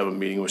we have a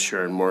meeting with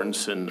Sharon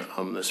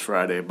Mortensen this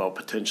Friday about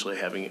potentially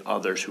having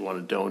others who want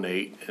to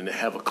donate and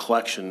have a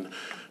collection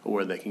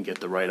where they can get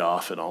the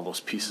write-off and all those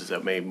pieces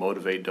that may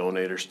motivate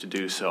donators to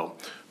do so.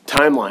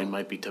 Timeline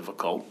might be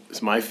difficult.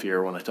 It's my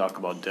fear when I talk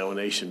about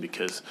donation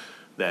because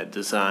that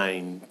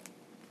design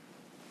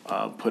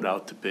put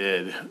out to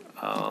bid,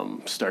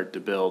 start to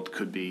build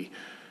could be,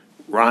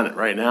 we're on it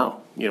right now.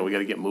 We got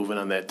to get moving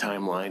on that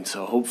timeline.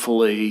 So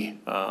hopefully,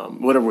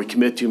 whatever we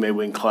commit to, maybe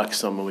we can collect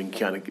some and we can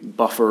kind of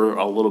buffer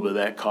a little bit of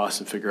that cost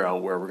and figure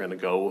out where we're going to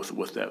go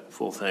with that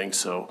full thing.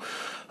 So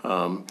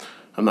I'm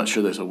not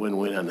sure there's a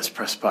win-win on this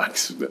press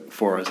box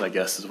for us, I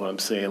guess is what I'm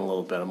saying a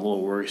little bit. I'm a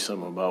little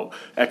worrisome about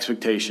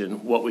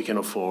expectation, what we can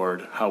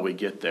afford, how we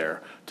get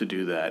there to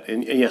do that.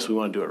 And yes, we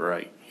want to do it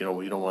right.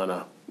 We don't want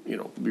to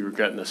be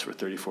regretting this for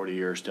 30, 40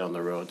 years down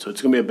the road. So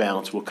it's going to be a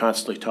balance. We'll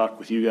constantly talk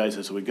with you guys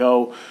as we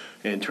go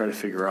and try to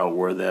figure out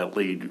where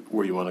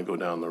you want to go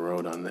down the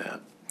road on that.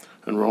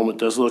 Enrollment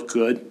does look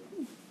good.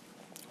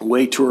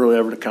 Way too early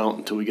ever to count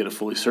until we get it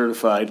fully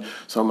certified,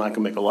 so I'm not going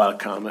to make a lot of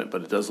comment,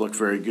 but it does look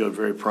very good,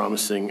 very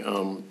promising,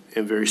 and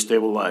very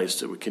stabilized.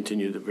 So we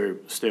continue to very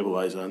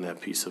stabilize on that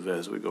piece of it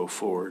as we go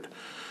forward.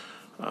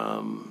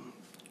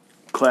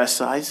 Class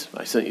size,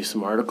 I sent you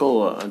some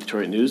article on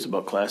Detroit News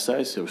about class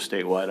size. There was a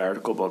statewide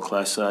article about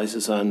class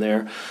sizes on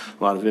there.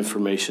 A lot of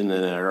information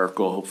in that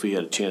article. Hopefully you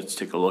had a chance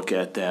to take a look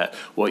at that.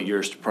 What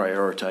years to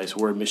prioritize,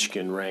 where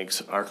Michigan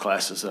ranks. Our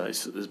class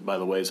size, by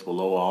the way, is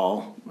below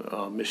all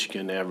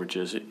Michigan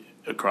averages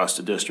across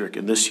the district.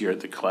 And this year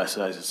the class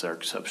sizes are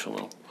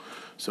exceptional.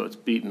 So it's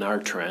beaten our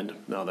trend,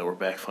 now that we're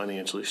back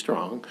financially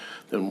strong,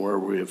 than where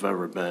we have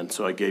ever been.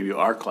 So I gave you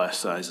our class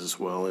size as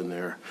well in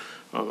there.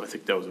 I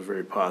think that was a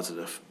very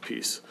positive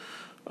piece.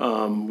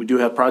 We do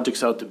have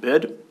projects out to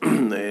bid,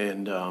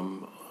 and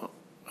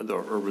are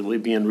really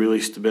being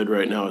released to bid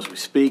right now as we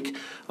speak.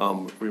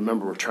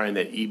 Remember, we're trying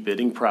that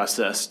e-bidding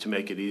process to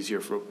make it easier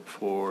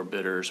for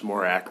bidders,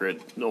 more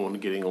accurate, no one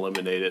getting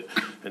eliminated.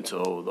 And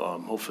so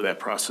hopefully that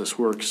process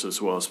works,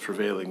 as well as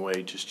prevailing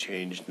wage has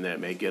changed, and that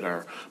may get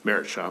our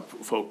merit shop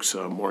folks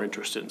more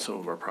interested in some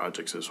of our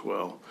projects as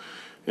well.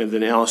 And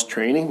then ALICE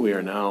training, we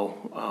are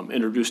now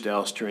introduced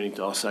ALICE training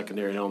to all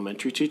secondary and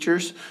elementary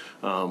teachers.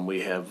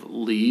 We have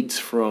leads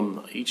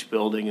from each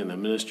building and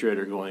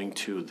administrator going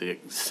to the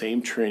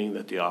same training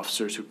that the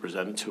officers who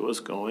presented to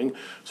us going.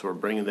 So we're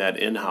bringing that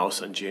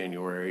in-house on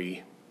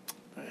January,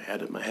 I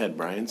had it in my head,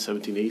 Brian,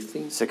 17th,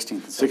 18th?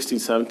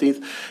 16th,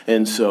 17th.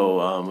 And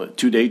so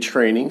 2-day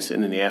trainings,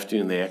 and in the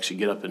afternoon they actually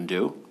get up and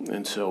do.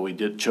 And so we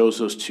chose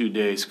those 2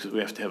 days because we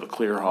have to have a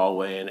clear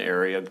hallway and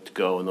area to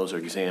go, and those are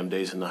exam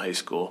days in the high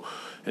school.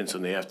 And so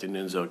in the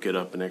afternoons, they'll get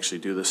up and actually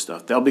do this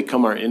stuff. They'll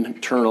become our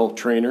internal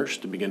trainers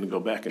to begin to go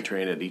back and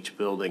train at each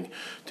building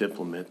to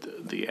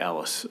implement the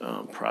ALICE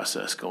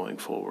process going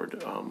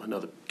forward.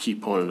 Another key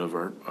component of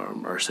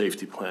our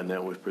safety plan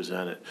that we've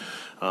presented.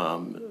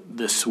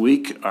 This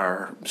week,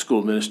 our school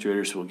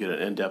administrators will get an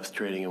in-depth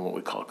training in what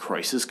we call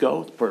Crisis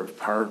Go. It's part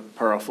of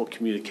powerful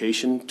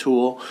communication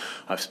tool.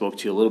 I've spoke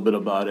to you a little bit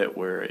about it,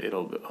 where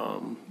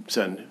it'll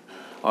send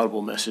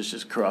audible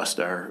messages across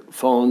our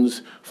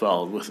phones,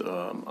 followed with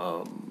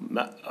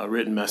a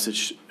written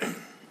message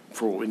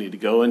for what we need to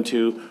go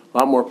into. A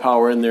lot more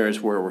power in there is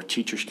where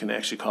teachers can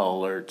actually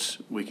call alerts.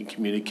 We can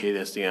communicate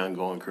as the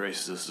ongoing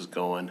crisis is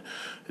going.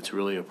 It's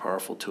really a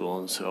powerful tool,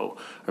 and so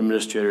our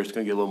administrator is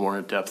going to get a little more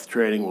in-depth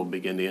training. We'll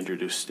begin to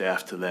introduce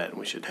staff to that, and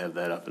we should have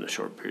that up in a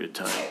short period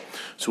of time.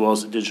 As well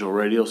as the digital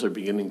radios are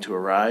beginning to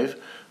arrive.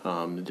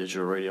 The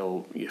digital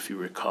radio, if you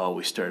recall,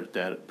 we started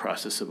that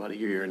process about a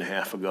year and a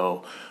half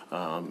ago,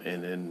 and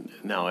then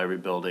now every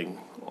building,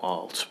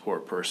 all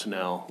support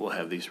personnel will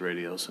have these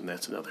radios, and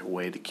that's another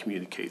way to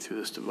communicate through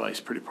this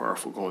device. Pretty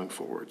powerful going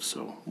forward.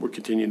 So we're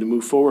continuing to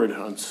move forward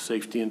on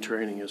safety and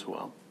training as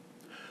well.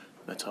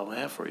 That's all I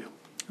have for you.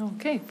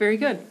 Okay, very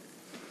good.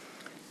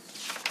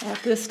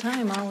 At this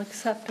time, I'll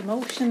accept a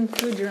motion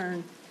to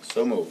adjourn.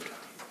 So moved.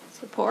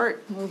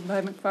 Support. Moved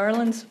by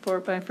McFarland,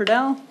 support by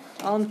Fredell.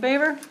 All in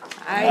favor?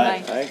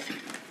 Aye.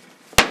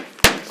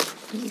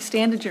 We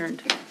stand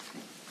adjourned.